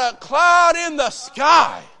 There's not a cloud in the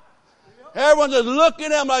sky. Everyone's just looking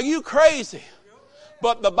at him like, you crazy.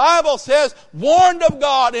 But the Bible says, warned of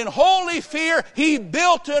God in holy fear, he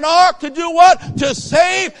built an ark to do what? To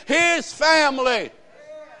save his family.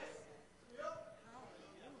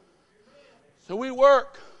 So we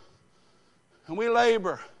work and we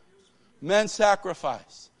labor. Men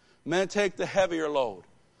sacrifice. Men take the heavier load.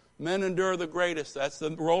 Men endure the greatest. That's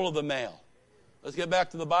the role of the male. Let's get back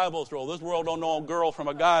to the Bible's role. This world don't know a girl from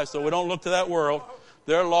a guy, so we don't look to that world.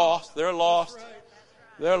 They're lost. They're lost.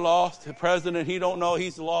 They're lost. The president, he don't know.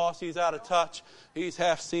 He's lost. He's out of touch. He's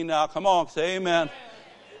half seen now. Come on, say amen.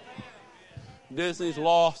 Disney's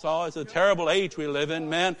lost. Oh, it's a terrible age we live in,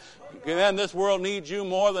 man. Man, this world needs you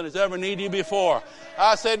more than it's ever needed you before.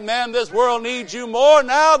 I said, man, this world needs you more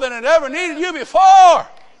now than it ever needed you before.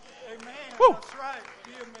 Amen. That's right.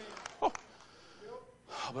 Oh.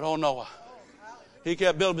 But oh, Noah. He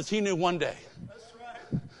kept building because he knew one day.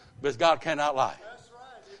 Because God cannot lie.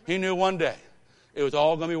 He knew one day. It was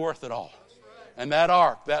all going to be worth it all. And that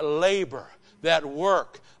ark, that labor, that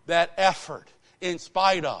work, that effort, in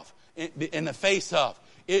spite of, in the face of,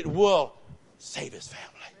 it will save his family.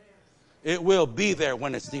 It will be there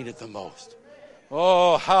when it's needed the most.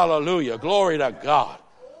 Oh, hallelujah. Glory to God.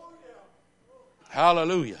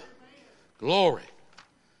 Hallelujah. Glory.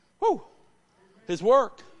 Woo. His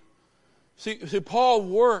work. See, Paul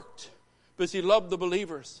worked because he loved the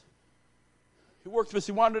believers. He worked because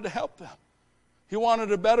he wanted to help them. He wanted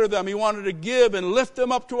to better them. He wanted to give and lift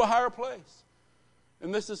them up to a higher place.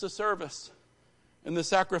 And this is the service and the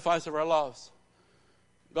sacrifice of our loves.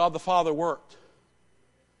 God the Father worked.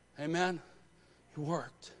 Amen. He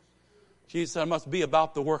worked. Jesus said, I must be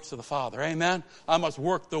about the works of the Father. Amen. I must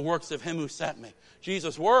work the works of him who sent me.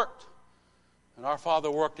 Jesus worked. And our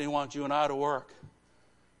Father worked, and he wants you and I to work.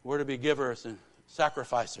 We're to be givers and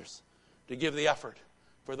sacrificers, to give the effort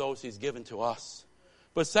for those he's given to us.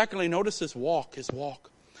 But secondly, notice his walk.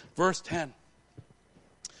 Verse 10.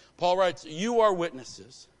 Paul writes, you are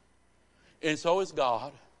witnesses, and so is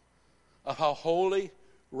God, of how holy,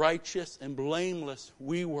 righteous, and blameless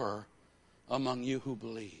we were among you who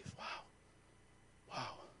believe. Wow.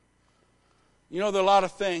 You know, there are a lot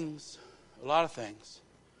of things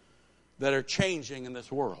that are changing in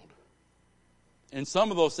this world. And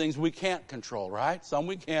some of those things we can't control, right? Some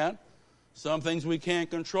we can. Some things we can't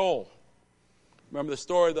control. Remember the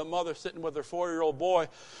story of the mother sitting with her 4-year-old boy,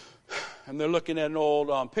 and they're looking at an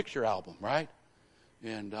old picture album, right?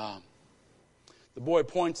 And the boy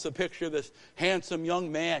points the picture of this handsome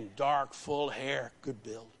young man, dark, full hair, good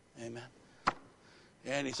build. Amen.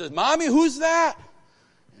 And he says, Mommy, who's that?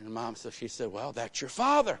 And the mom says, she said, well, that's your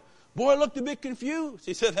father. Boy looked a bit confused.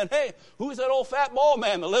 He said, then, hey, who's that old fat bald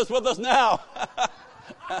man that lives with us now?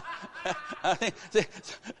 I think, see,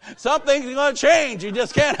 some things are going to change. You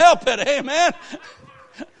just can't help it. Amen.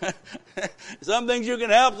 Some things you can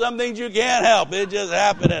help, some things you can't help. It's just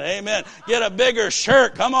happening. Amen. Get a bigger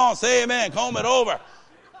shirt. Come on, say amen. Comb it over.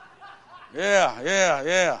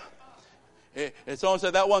 Yeah. And someone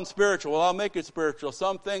said, that wasn't spiritual. Well, I'll make it spiritual.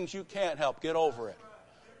 Some things you can't help. Get over it.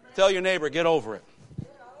 Tell your neighbor, get over it.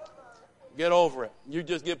 Get over it. You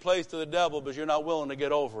just give place to the devil because you're not willing to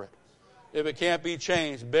get over it. If it can't be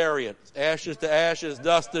changed, bury it. Ashes to ashes,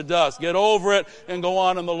 dust to dust. Get over it and go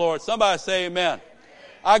on in the Lord. Somebody say amen.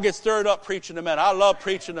 I get stirred up preaching to men. I love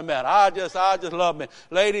preaching to men. I just love men.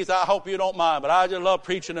 Ladies, I hope you don't mind, but I just love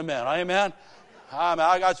preaching to men. Amen.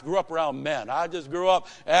 I just grew up around men. I just grew up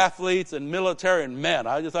athletes and military and men.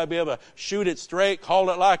 I just like to be able to shoot it straight, call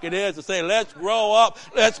it like it is, and say, let's grow up,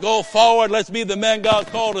 let's go forward, let's be the men God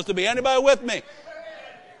called us to be. Anybody with me?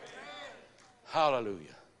 Hallelujah.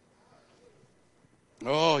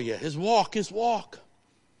 Oh, yeah, his walk.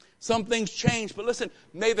 Some things change, but listen,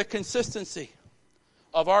 may the consistency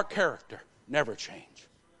of our character never change.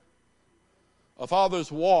 A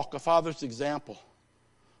father's walk, a father's example,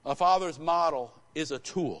 a father's model is a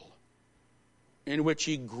tool in which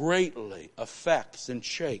he greatly affects and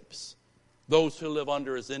shapes those who live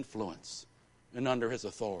under his influence and under his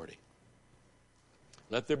authority.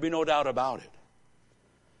 Let there be no doubt about it.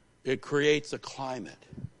 It creates a climate,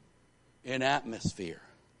 an atmosphere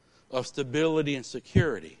of stability and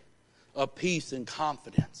security, of peace and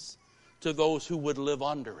confidence to those who would live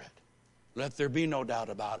under it. Let there be no doubt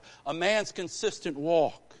about it. A man's consistent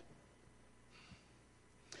walk,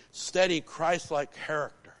 steady Christ-like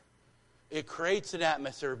character, it creates an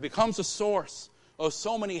atmosphere. It becomes a source of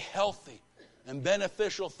so many healthy and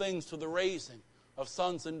beneficial things to the raising of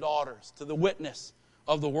sons and daughters, to the witness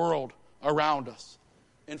of the world around us.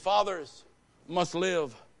 And fathers must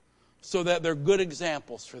live so that they're good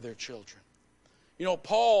examples for their children. You know,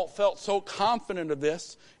 Paul felt so confident of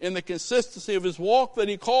this in the consistency of his walk that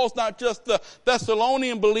he calls not just the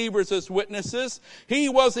Thessalonian believers as witnesses. He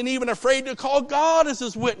wasn't even afraid to call God as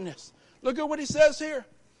his witness. Look at what he says here.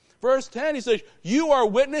 Verse 10, he says, you are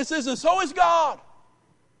witnesses and so is God.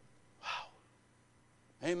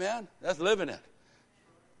 Wow. Amen. That's living it.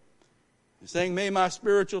 He's saying, may my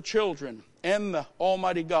spiritual children and the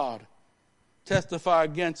Almighty God testify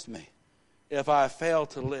against me if I fail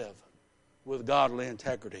to live with godly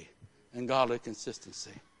integrity and godly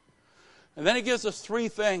consistency. And then he gives us three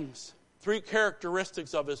things, three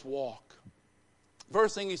characteristics of his walk.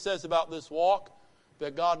 First thing he says about this walk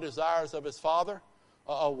that God desires of his Father,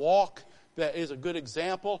 a walk that is a good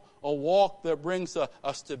example, a walk that brings a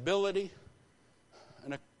stability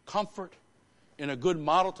and a comfort and a good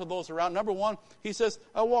model to those around. Number one, he says,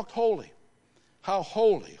 I walked holy. How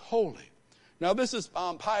holy, holy. Now this is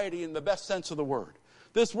piety in the best sense of the word.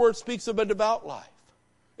 This word speaks of a devout life.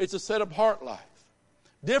 It's a set-apart life.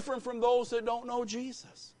 Different from those that don't know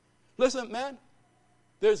Jesus. Listen, man,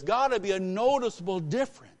 there's got to be a noticeable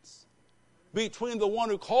difference between the one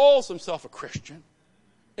who calls himself a Christian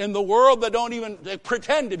and the world that don't even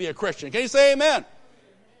pretend to be a Christian. Can you say amen?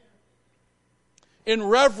 In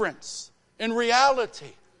reverence, in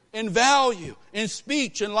reality, in value, in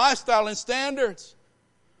speech, in lifestyle, in standards.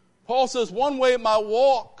 Paul says, one way my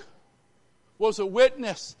walk was a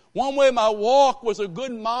witness. One way my walk was a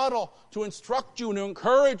good model to instruct you and to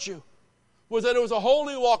encourage you. Was that it was a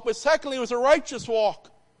holy walk, but secondly, it was a righteous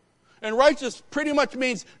walk. And righteous pretty much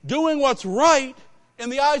means doing what's right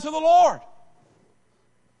in the eyes of the Lord.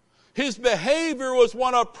 His behavior was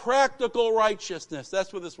one of practical righteousness.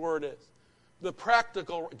 That's what this word is. The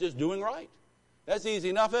practical, just doing right. That's easy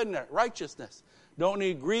enough, isn't it? Righteousness. Don't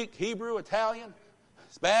need Greek, Hebrew, Italian,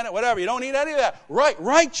 Spanish, whatever. You don't need any of that. Right.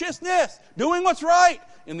 Righteousness. Doing what's right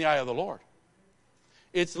in the eye of the Lord.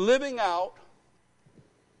 It's living out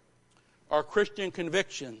our Christian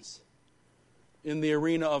convictions in the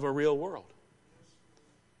arena of a real world.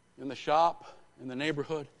 In the shop, in the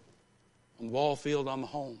neighborhood, on the ball field, on the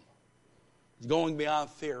home. It's going beyond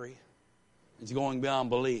theory. It's going beyond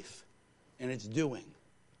belief. And it's doing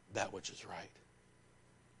that which is right.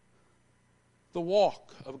 The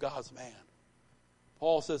walk of God's man.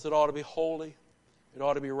 Paul says it ought to be holy. It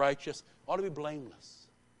ought to be righteous. It ought to be blameless.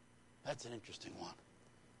 That's an interesting one.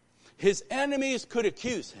 His enemies could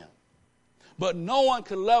accuse him, but no one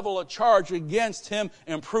could level a charge against him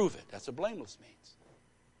and prove it. That's what blameless means.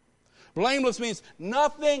 Blameless means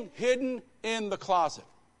nothing hidden in the closet.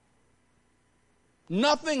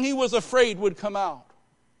 Nothing he was afraid would come out.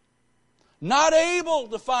 Not able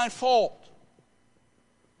to find fault.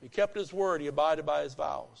 He kept his word. He abided by his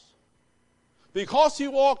vows. Because he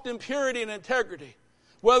walked in purity and integrity,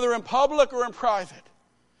 whether in public or in private,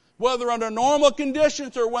 whether under normal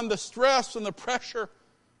conditions or when the stress and the pressure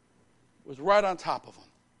was right on top of him.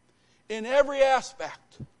 In every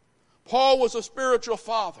aspect, Paul was a spiritual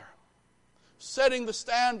father, setting the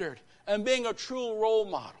standard and being a true role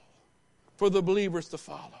model for the believers to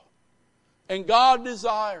follow. And God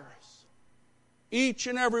desires each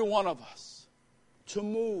and every one of us to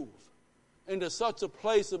move into such a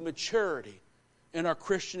place of maturity in our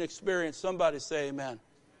Christian experience. Somebody say amen.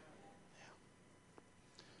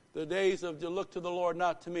 The days of look to the Lord,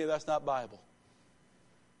 not to me, that's not Bible.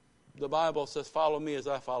 The Bible says, follow me as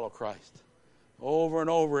I follow Christ. Over and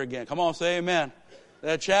over again. Come on, say amen.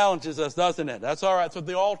 That challenges us, doesn't it? That's all right. That's what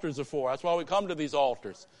the altars are for. That's why we come to these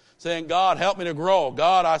altars. Saying, God, help me to grow.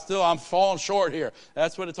 God, I'm falling short here.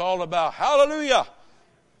 That's what it's all about. Hallelujah.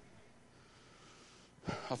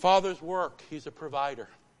 A father's work, he's a provider.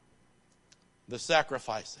 The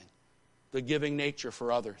sacrificing, the giving nature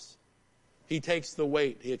for others. He takes the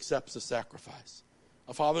weight. He accepts the sacrifice.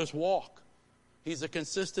 A father's walk. He's a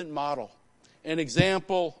consistent model. An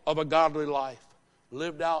example of a godly life.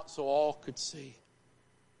 Lived out so all could see.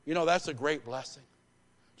 You know, that's a great blessing.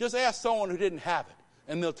 Just ask someone who didn't have it,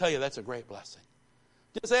 and they'll tell you that's a great blessing.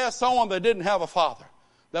 Just ask someone that didn't have a father,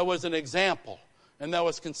 that was an example, and that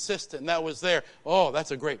was consistent, and that was there. Oh, that's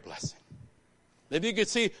a great blessing. If you could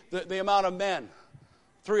see the amount of men,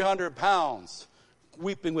 300 pounds,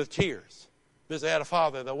 weeping with tears, because they had a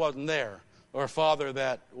father that wasn't there, or a father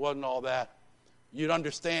that wasn't all that, you'd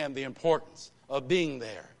understand the importance of being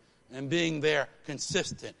there, and being there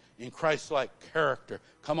consistent in Christ-like character.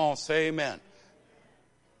 Come on, say amen.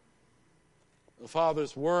 A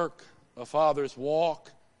father's work, a father's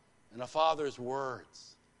walk, and a father's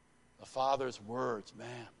words. A father's words,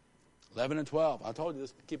 man. 11 and 12. I told you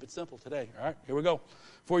this, keep it simple today. All right, here we go.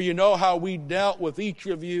 For you know how we dealt with each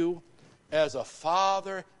of you as a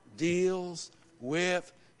father deals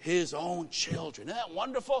with his own children. Isn't that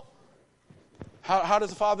wonderful? How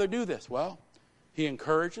does a father do this? Well, he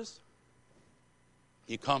encourages,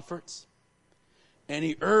 he comforts, and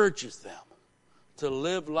he urges them to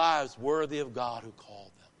live lives worthy of God who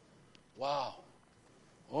called them. Wow.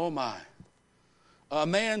 Oh my. A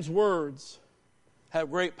man's words have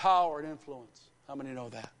great power and influence. How many know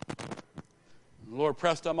that? The Lord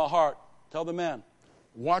pressed on my heart. Tell the men,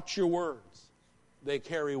 watch your words. They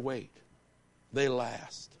carry weight. They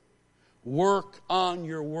last. Work on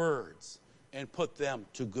your words and put them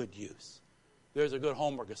to good use. There's a good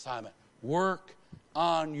homework assignment. Work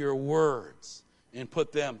on your words and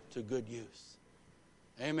put them to good use.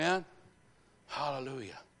 Amen?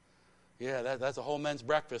 Hallelujah. Yeah, that's a whole men's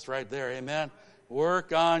breakfast right there. Amen?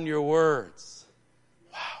 Work on your words.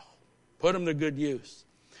 Wow. Put them to good use.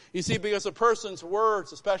 You see, because a person's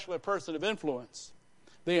words, especially a person of influence,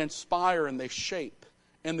 they inspire and they shape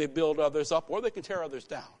and they build others up, or they can tear others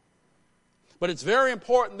down. But it's very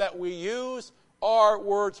important that we use our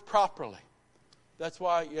words properly. That's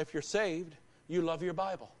why if you're saved, you love your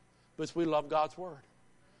Bible, because we love God's Word.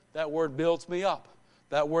 That Word builds me up.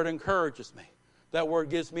 That Word encourages me. That Word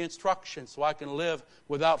gives me instruction so I can live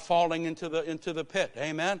without falling into the pit.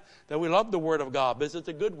 Amen? That we love the Word of God because it's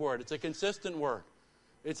a good Word. It's a consistent Word.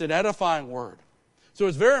 It's an edifying Word. So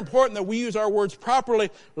it's very important that we use our words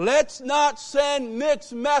properly. Let's not send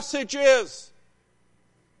mixed messages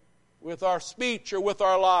with our speech or with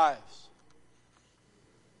our lives.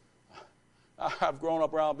 I've grown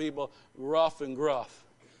up around people rough and gruff.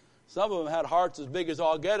 Some of them had hearts as big as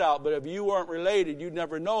all get out, but if you weren't related, you'd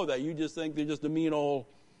never know that. You just think they're just a mean old,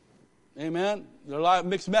 amen? They're a lot of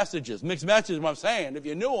mixed messages. Mixed messages is what I'm saying. If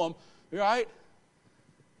you knew them, you're right.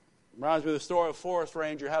 Reminds me of the story of a forest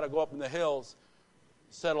ranger had to go up in the hills,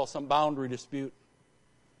 settle some boundary dispute.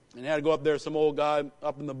 And he had to go up there, some old guy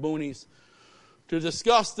up in the boonies, to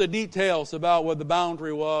discuss the details about what the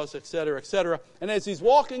boundary was, etc., etc. And as he's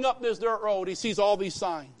walking up this dirt road, he sees all these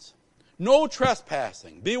signs. No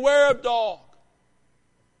trespassing. Beware of dog.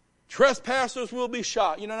 Trespassers will be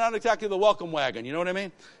shot. You know, not exactly the welcome wagon. You know what I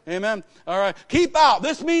mean? Amen? All right. Keep out.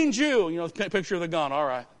 This means you. You know, picture of the gun. All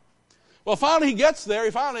right. Well, finally he gets there.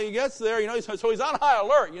 You know, so he's on high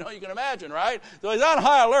alert. You know, you can imagine, right? So he's on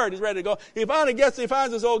high alert. He's ready to go. He finally gets there. He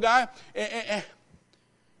finds this old guy. And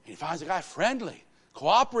he finds the guy friendly,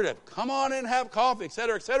 cooperative. Come on in, have coffee,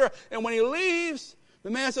 etc., etc. And when he leaves, the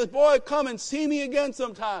man says, boy, come and see me again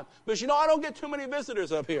sometime. Because, you know, I don't get too many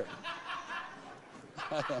visitors up here.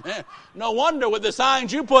 No wonder with the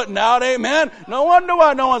signs you putting out, amen. No wonder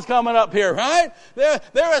why no one's coming up here, right?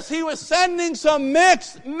 He was sending some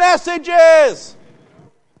mixed messages.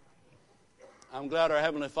 I'm glad our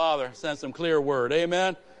Heavenly Father sent some clear word,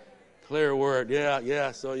 amen. Clear word,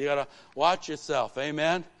 yeah. So you got to watch yourself,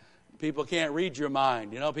 amen. People can't read your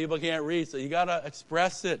mind, you know. People can't read, so you got to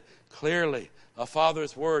express it clearly. A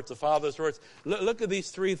father's words, a father's words. Look at these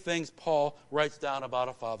three things Paul writes down about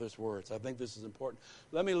a father's words. I think this is important.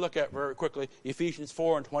 Let me look at very quickly Ephesians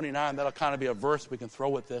 4 and 29. That'll kind of be a verse we can throw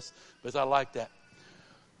with this because I like that.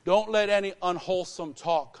 Don't let any unwholesome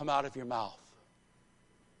talk come out of your mouth.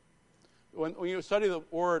 When you study the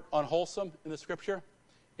word unwholesome in the Scripture,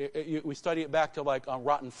 we study it back to like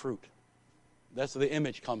rotten fruit. That's where the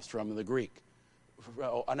image comes from in the Greek.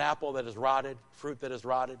 An apple that is rotted, fruit that is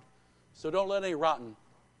rotted. So don't let any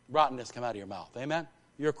rottenness come out of your mouth. Amen?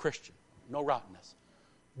 You're a Christian. No rottenness.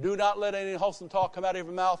 Do not let any wholesome talk come out of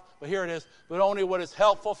your mouth, but here it is, but only what is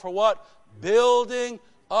helpful for what? Building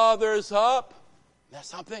others up. That's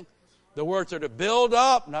something. The words are to build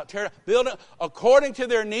up, not tear down. Build up according to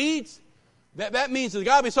their needs. That means there's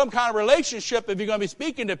got to be some kind of relationship if you're going to be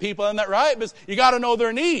speaking to people, isn't that right? Because you got to know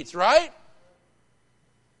their needs, right?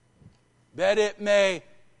 That it may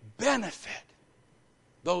benefit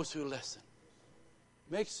those who listen.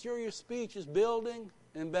 Make sure your speech is building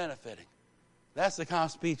and benefiting. That's the kind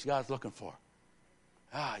of speech God's looking for.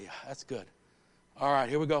 Yeah, that's good. All right,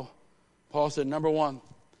 here we go. Paul said, number one,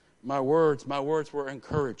 my words were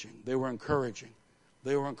encouraging. They were encouraging.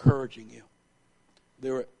 They were encouraging you.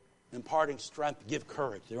 They were imparting strength, give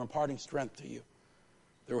courage. They were imparting strength to you.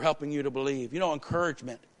 They were helping you to believe. You know,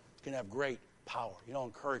 encouragement can have great power. You know,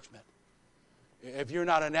 encouragement. If you're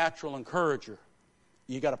not a natural encourager,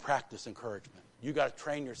 you got to practice encouragement. You got to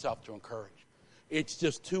train yourself to encourage. It's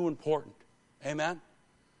just too important. Amen?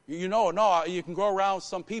 You know, you can go around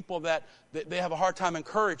some people that they have a hard time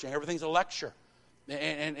encouraging. Everything's a lecture.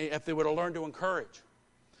 And if they would have learned to encourage.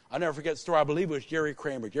 I'll never forget the story. I believe it was Jerry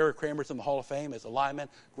Kramer. Jerry Kramer's in the Hall of Fame as a lineman,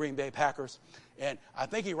 Green Bay Packers. And I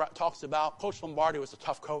think he talks about Coach Lombardi was a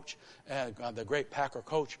tough coach, the great Packer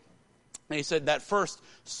coach. And he said that first,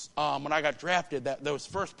 when I got drafted, that those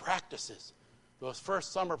first practices, those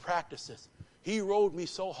first summer practices, he rode me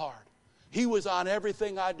so hard. He was on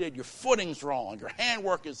everything I did. Your footing's wrong. Your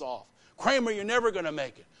handwork is off. Kramer, you're never going to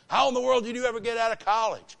make it. How in the world did you ever get out of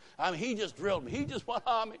college? I mean, he just drilled me. He just went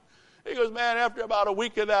on me. He goes, man, after about a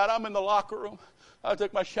week of that, I'm in the locker room. I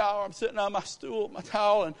took my shower. I'm sitting on my stool, my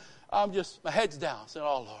towel, and I'm just, my head's down. I said,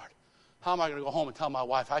 oh, Lord, how am I going to go home and tell my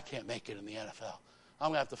wife I can't make it in the NFL? I'm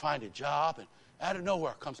going to have to find a job. And out of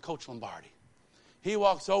nowhere comes Coach Lombardi. He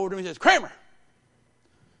walks over to me and says, Kramer,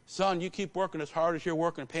 son, you keep working as hard as you're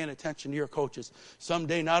working and paying attention to your coaches.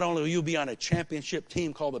 Someday, not only will you be on a championship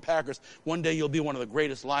team called the Packers, one day you'll be one of the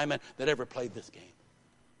greatest linemen that ever played this game.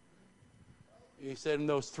 He said in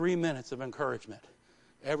those 3 minutes of encouragement,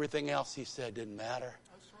 everything else he said didn't matter.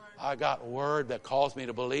 I got a word that caused me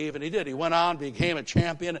to believe, and he did. He went on, became a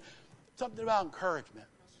champion. Something about encouragement.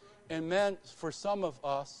 And men, for some of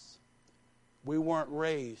us, we weren't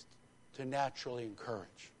raised to naturally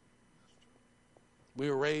encourage. We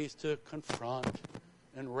were raised to confront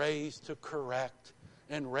and raised to correct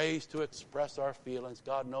and raised to express our feelings.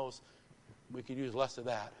 God knows we could use less of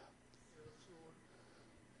that.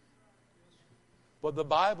 But the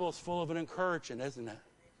Bible is full of an encouragement, isn't it?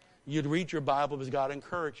 You'd read your Bible because God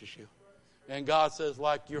encourages you. And God says,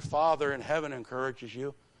 like your Father in heaven encourages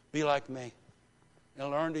you, be like me.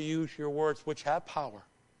 And learn to use your words, which have power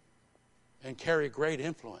and carry great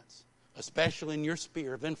influence, especially in your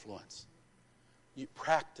sphere of influence. You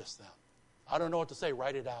practice them. I don't know what to say.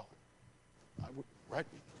 Write it out. I'm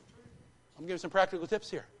giving some practical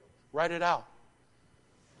tips here. Write it out.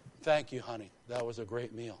 Thank you, honey. That was a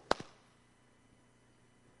great meal.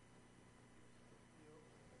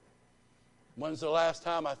 When's the last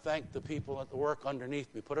time I thanked the people at the work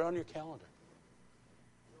underneath me? Put it on your calendar.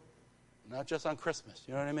 Not just on Christmas.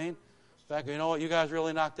 You know what I mean? In fact, you know what? You guys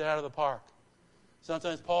really knocked it out of the park.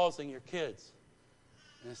 Sometimes pausing your kids.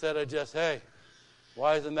 Instead of just, hey,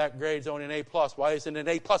 why isn't that grade's only an A+? Why isn't it an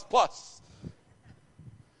A++?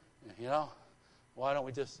 You know? Why don't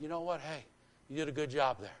we just, you know what? Hey, you did a good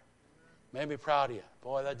job there. Made me proud of you.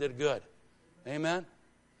 Boy, that did good. Amen?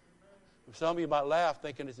 Some of you might laugh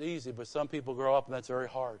thinking it's easy, but some people grow up and that's very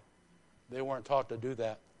hard. They weren't taught to do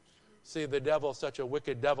that. See, the devil is such a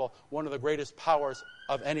wicked devil. One of the greatest powers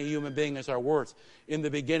of any human being is our words. In the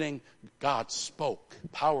beginning, God spoke.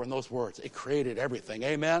 Power in those words. It created everything.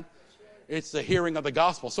 Amen? It's the hearing of the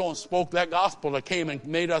gospel. Someone spoke that gospel that came and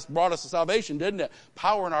brought us to salvation, didn't it?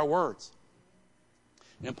 Power in our words.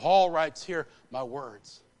 And Paul writes here, my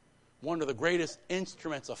words. One of the greatest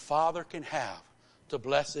instruments a father can have to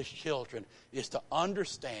bless his children is to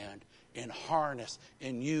understand and harness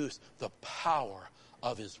and use the power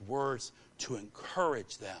of his words to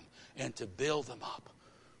encourage them and to build them up.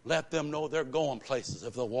 Let them know they're going places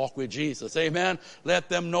if they'll walk with Jesus. Amen? Let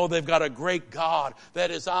them know they've got a great God that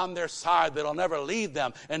is on their side, that'll never leave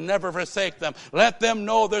them and never forsake them. Let them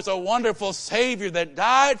know there's a wonderful Savior that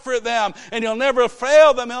died for them, and He'll never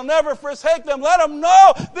fail them. He'll never forsake them. Let them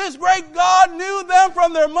know this great God knew them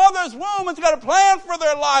from their mother's womb and's got a plan for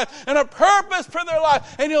their life and a purpose for their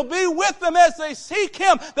life, and He'll be with them as they seek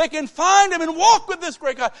Him. They can find Him and walk with this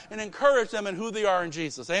great God and encourage them in who they are in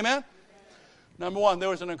Jesus. Amen? Number one, there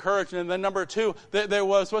was an encouragement. And then number two, there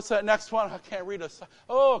was, what's that next one? I can't read it.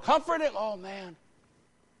 Oh, comforting. Oh, man.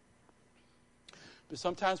 But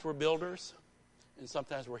sometimes we're builders and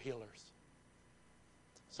sometimes we're healers.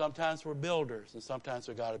 Sometimes we're builders, and sometimes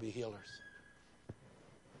we've got to be healers.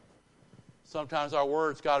 Sometimes our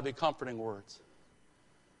words got to be comforting words.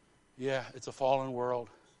 Yeah, it's a fallen world,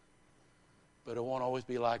 but it won't always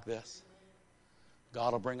be like this.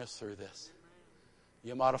 God will bring us through this.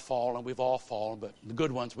 You might have fallen, we've all fallen, but the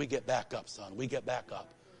good ones, we get back up, son. We get back up.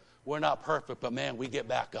 We're not perfect, but man, we get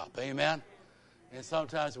back up. Amen? And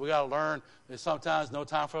sometimes we got to learn. There's sometimes no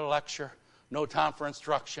time for a lecture, no time for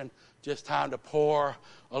instruction, just time to pour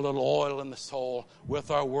a little oil in the soul with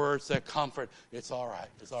our words that comfort. It's all right.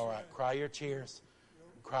 It's all right. Cry your tears.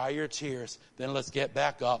 Cry your tears. Then let's get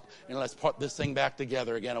back up and let's put this thing back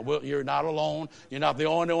together again. You're not alone. You're not the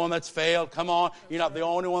only one that's failed. Come on. You're not the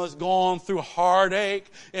only one that's gone through heartache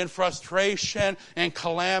and frustration and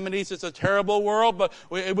calamities. It's a terrible world, but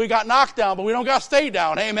we got knocked down, but we don't got to stay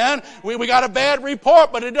down. Amen. We got a bad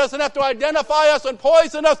report, but it doesn't have to identify us and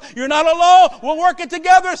poison us. You're not alone. We'll work it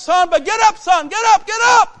together, son. But get up, son. Get up. Get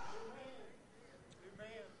up.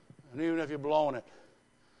 And even if you're blowing it,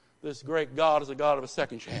 this great God is a God of a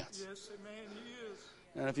second chance. Yes, amen, He is.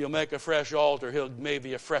 And if you'll make a fresh altar, He'll make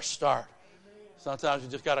you a fresh start. Sometimes you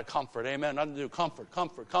just got to comfort. Amen. Nothing to do. Comfort,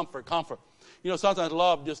 comfort, comfort, comfort. You know, sometimes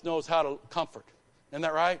love just knows how to comfort. Isn't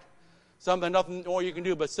that right? Nothing more you can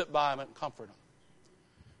do but sit by them and comfort them.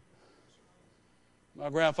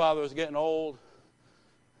 My grandfather was getting old.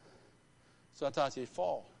 Sometimes he'd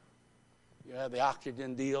fall. You had the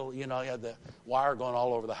oxygen deal. You know, you had the wire going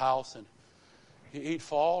all over the house, and he'd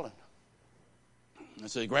fall. And I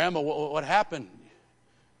said, Grandma, what happened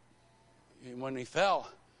when he fell?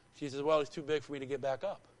 She says, well, he's too big for me to get back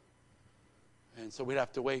up. And so we'd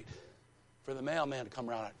have to wait for the mailman to come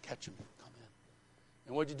around and catch him and come in.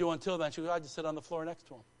 And what'd you do until then? She goes, I just sit on the floor next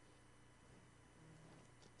to him.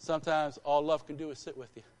 Sometimes all love can do is sit with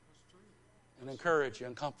you and encourage you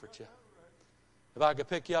and comfort you. If I could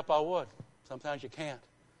pick you up, I would. Sometimes you can't.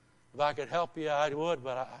 If I could help you, I would,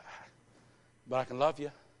 but I can love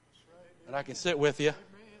you. And I can sit with you.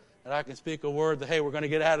 And I can speak a word that, hey, we're going to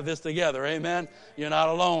get out of this together. Amen? You're not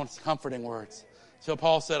alone. It's comforting words. So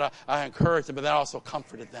Paul said, I encouraged them, but then I also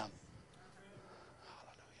comforted them.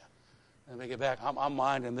 Hallelujah. Let me get back. I'm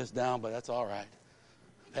winding this down, but that's all right.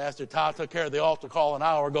 Pastor Todd took care of the altar call an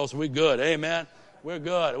hour ago, so we're good. Amen? We're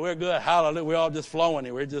good. We're good. Hallelujah. We're all just flowing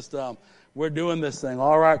here. We're just, we're doing this thing.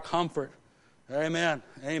 All right, comfort. Amen.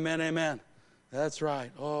 Amen, amen. That's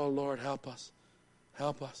right. Oh, Lord, help us.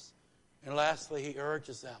 Help us. And lastly, he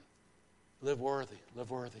urges them, live worthy,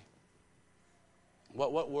 live worthy.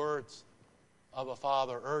 What words of a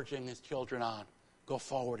father urging his children on? Go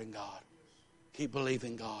forward in God. Keep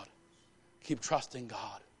believing God. Keep trusting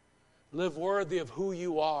God. Live worthy of who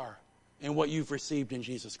you are and what you've received in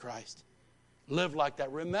Jesus Christ. Live like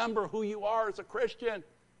that. Remember who you are as a Christian.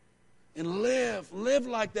 And live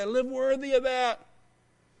like that. Live worthy of that.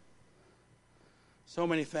 So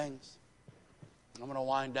many things. I'm going to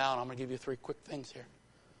wind down. I'm going to give you 3 quick things here.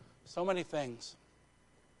 So many things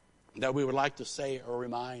that we would like to say or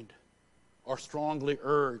remind or strongly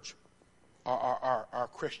urge our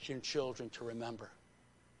Christian children to remember.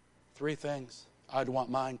 3 things I'd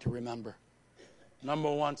want mine to remember.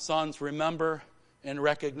 Number 1, sons, remember and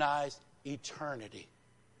recognize eternity.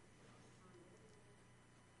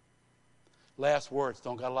 Last words.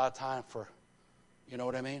 Don't got a lot of time for, you know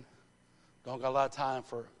what I mean? Don't got a lot of time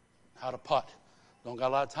for how to putt. Don't got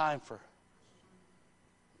a lot of time for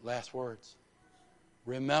last words.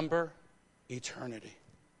 Remember eternity.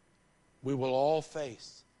 We will all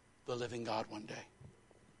face the living God one day.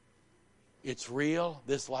 It's real.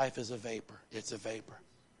 This life is a vapor. It's a vapor.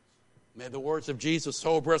 May the words of Jesus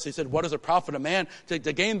sober us. He said, what does it profit a man to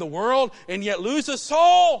gain the world and yet lose his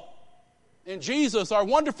soul? And Jesus, our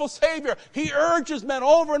wonderful Savior, He urges men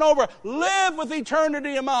over and over, live with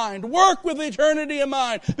eternity in mind. Work with eternity in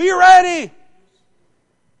mind. Be ready.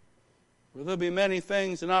 There'll be many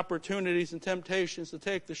things and opportunities and temptations to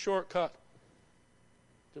take the shortcut,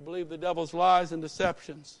 to believe the devil's lies and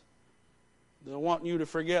deceptions. They'll want you to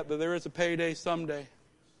forget that there is a payday someday.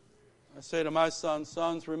 I say to my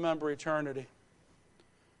sons, remember eternity.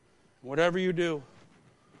 Whatever you do,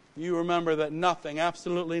 you remember that nothing,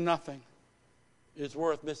 absolutely nothing, is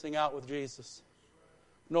worth missing out with Jesus.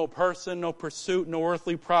 No person, no pursuit, no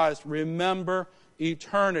earthly prize. Remember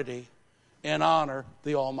eternity and honor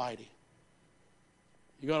the Almighty.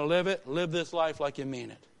 You're going to live it? Live this life like you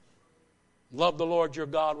mean it. Love the Lord your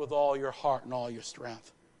God with all your heart and all your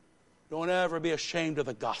strength. Don't ever be ashamed of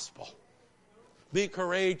the gospel. Be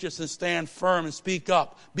courageous and stand firm and speak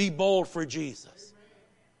up. Be bold for Jesus.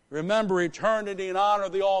 Remember eternity and honor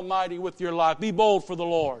the Almighty with your life. Be bold for the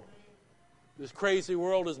Lord. This crazy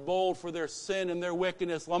world is bold for their sin and their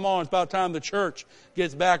wickedness. Come on, it's about time the church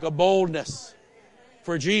gets back a boldness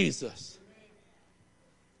for Jesus.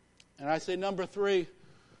 And I say number 3,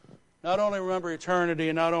 not only remember eternity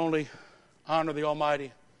and not only honor the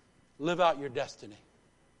Almighty, live out your destiny.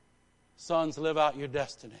 Sons, live out your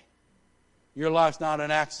destiny. Your life's not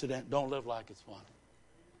an accident. Don't live like it's one.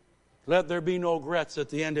 Let there be no regrets at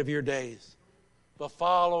the end of your days, but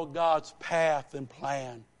follow God's path and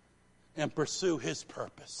plan and pursue His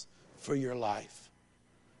purpose for your life.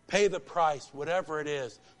 Pay the price, whatever it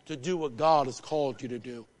is, to do what God has called you to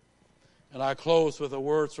do. And I close with the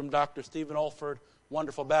words from Dr. Stephen Olford,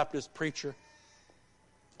 wonderful Baptist preacher.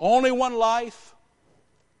 Only one life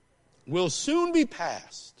will soon be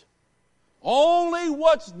past. Only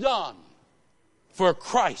what's done for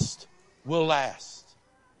Christ will last.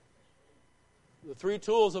 The 3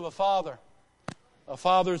 tools of a father: a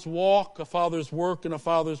father's walk, a father's work, and a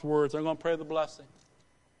father's words. I'm going to pray the blessing.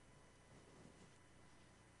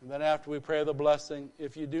 And then after we pray the blessing,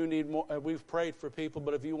 if you do need more, we've prayed for people,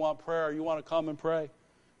 but if you want prayer, you want to come and pray.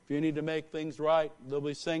 If you need to make things right, they'll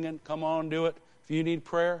be singing. Come on, do it. If you need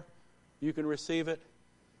prayer, you can receive it.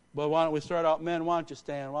 But why don't we start out, men, why don't you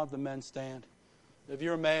stand? Why don't the men stand? If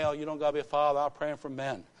you're a male, you don't got to be a father. I'm praying for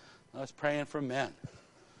men. Let's praying for men.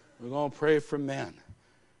 We're going to pray for men.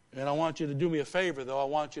 And I want you to do me a favor, though. I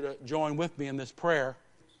want you to join with me in this prayer.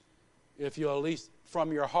 If you at least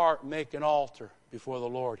from your heart make an altar before the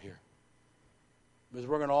Lord here. Because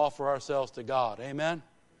we're going to offer ourselves to God. Amen?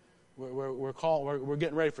 We're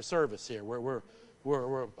getting ready for service here. We're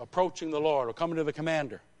approaching the Lord. We're coming to the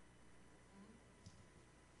commander.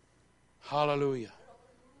 Hallelujah.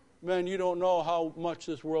 Man, you don't know how much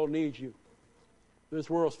this world needs you. This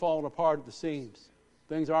world's falling apart at the seams.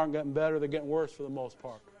 Things aren't getting better. They're getting worse for the most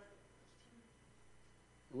part.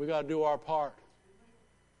 We got to do our part.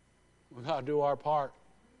 We got to do our part.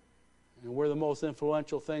 And we're the most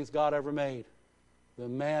influential things God ever made. The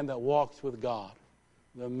man that walks with God.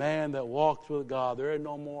 The man that walks with God. There ain't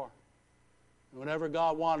no more. Whenever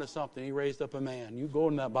God wanted something, He raised up a man. You go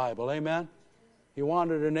in that Bible. Amen? He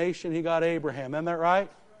wanted a nation. He got Abraham. Isn't that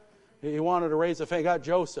right? He wanted to raise a family. He got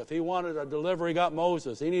Joseph. He wanted a deliverer. He got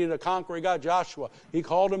Moses. He needed a conqueror. He got Joshua. He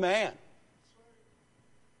called a man.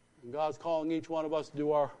 And God's calling each one of us to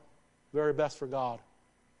do our very best for God.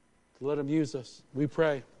 To let Him use us. We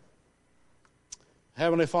pray.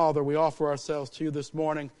 Heavenly Father, we offer ourselves to You this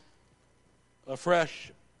morning, a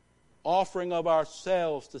fresh offering of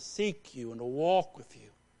ourselves to seek You and to walk with You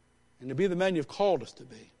and to be the men You've called us to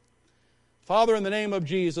be. Father, in the name of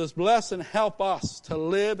Jesus, bless and help us to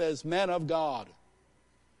live as men of God,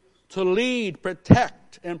 to lead,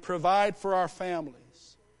 protect, and provide for our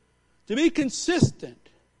families, to be consistent,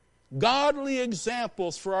 godly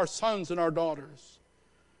examples for our sons and our daughters.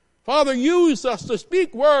 Father, use us to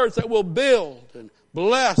speak words that will build and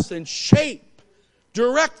bless and shape,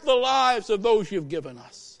 direct the lives of those You've given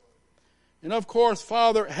us. And of course,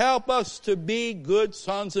 Father, help us to be good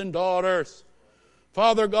sons and daughters.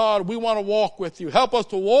 Father God, we want to walk with You. Help us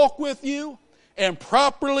to walk with You and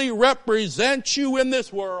properly represent You in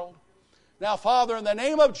this world. Now, Father, in the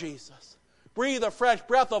name of Jesus, breathe a fresh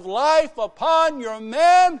breath of life upon Your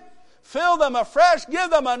men. Fill them afresh. Give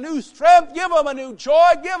them a new strength. Give them a new joy.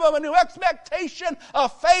 Give them a new expectation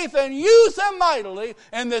of faith, and use them mightily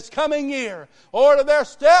in this coming year. Order their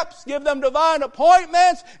steps. Give them divine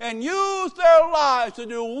appointments, and use their lives to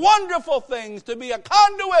do wonderful things, to be a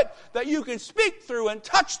conduit that You can speak through and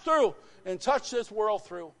touch this world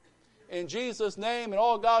through. In Jesus' name, and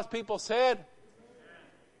all God's people said,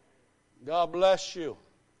 God bless you.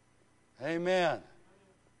 Amen.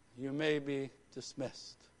 You may be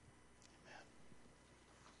dismissed.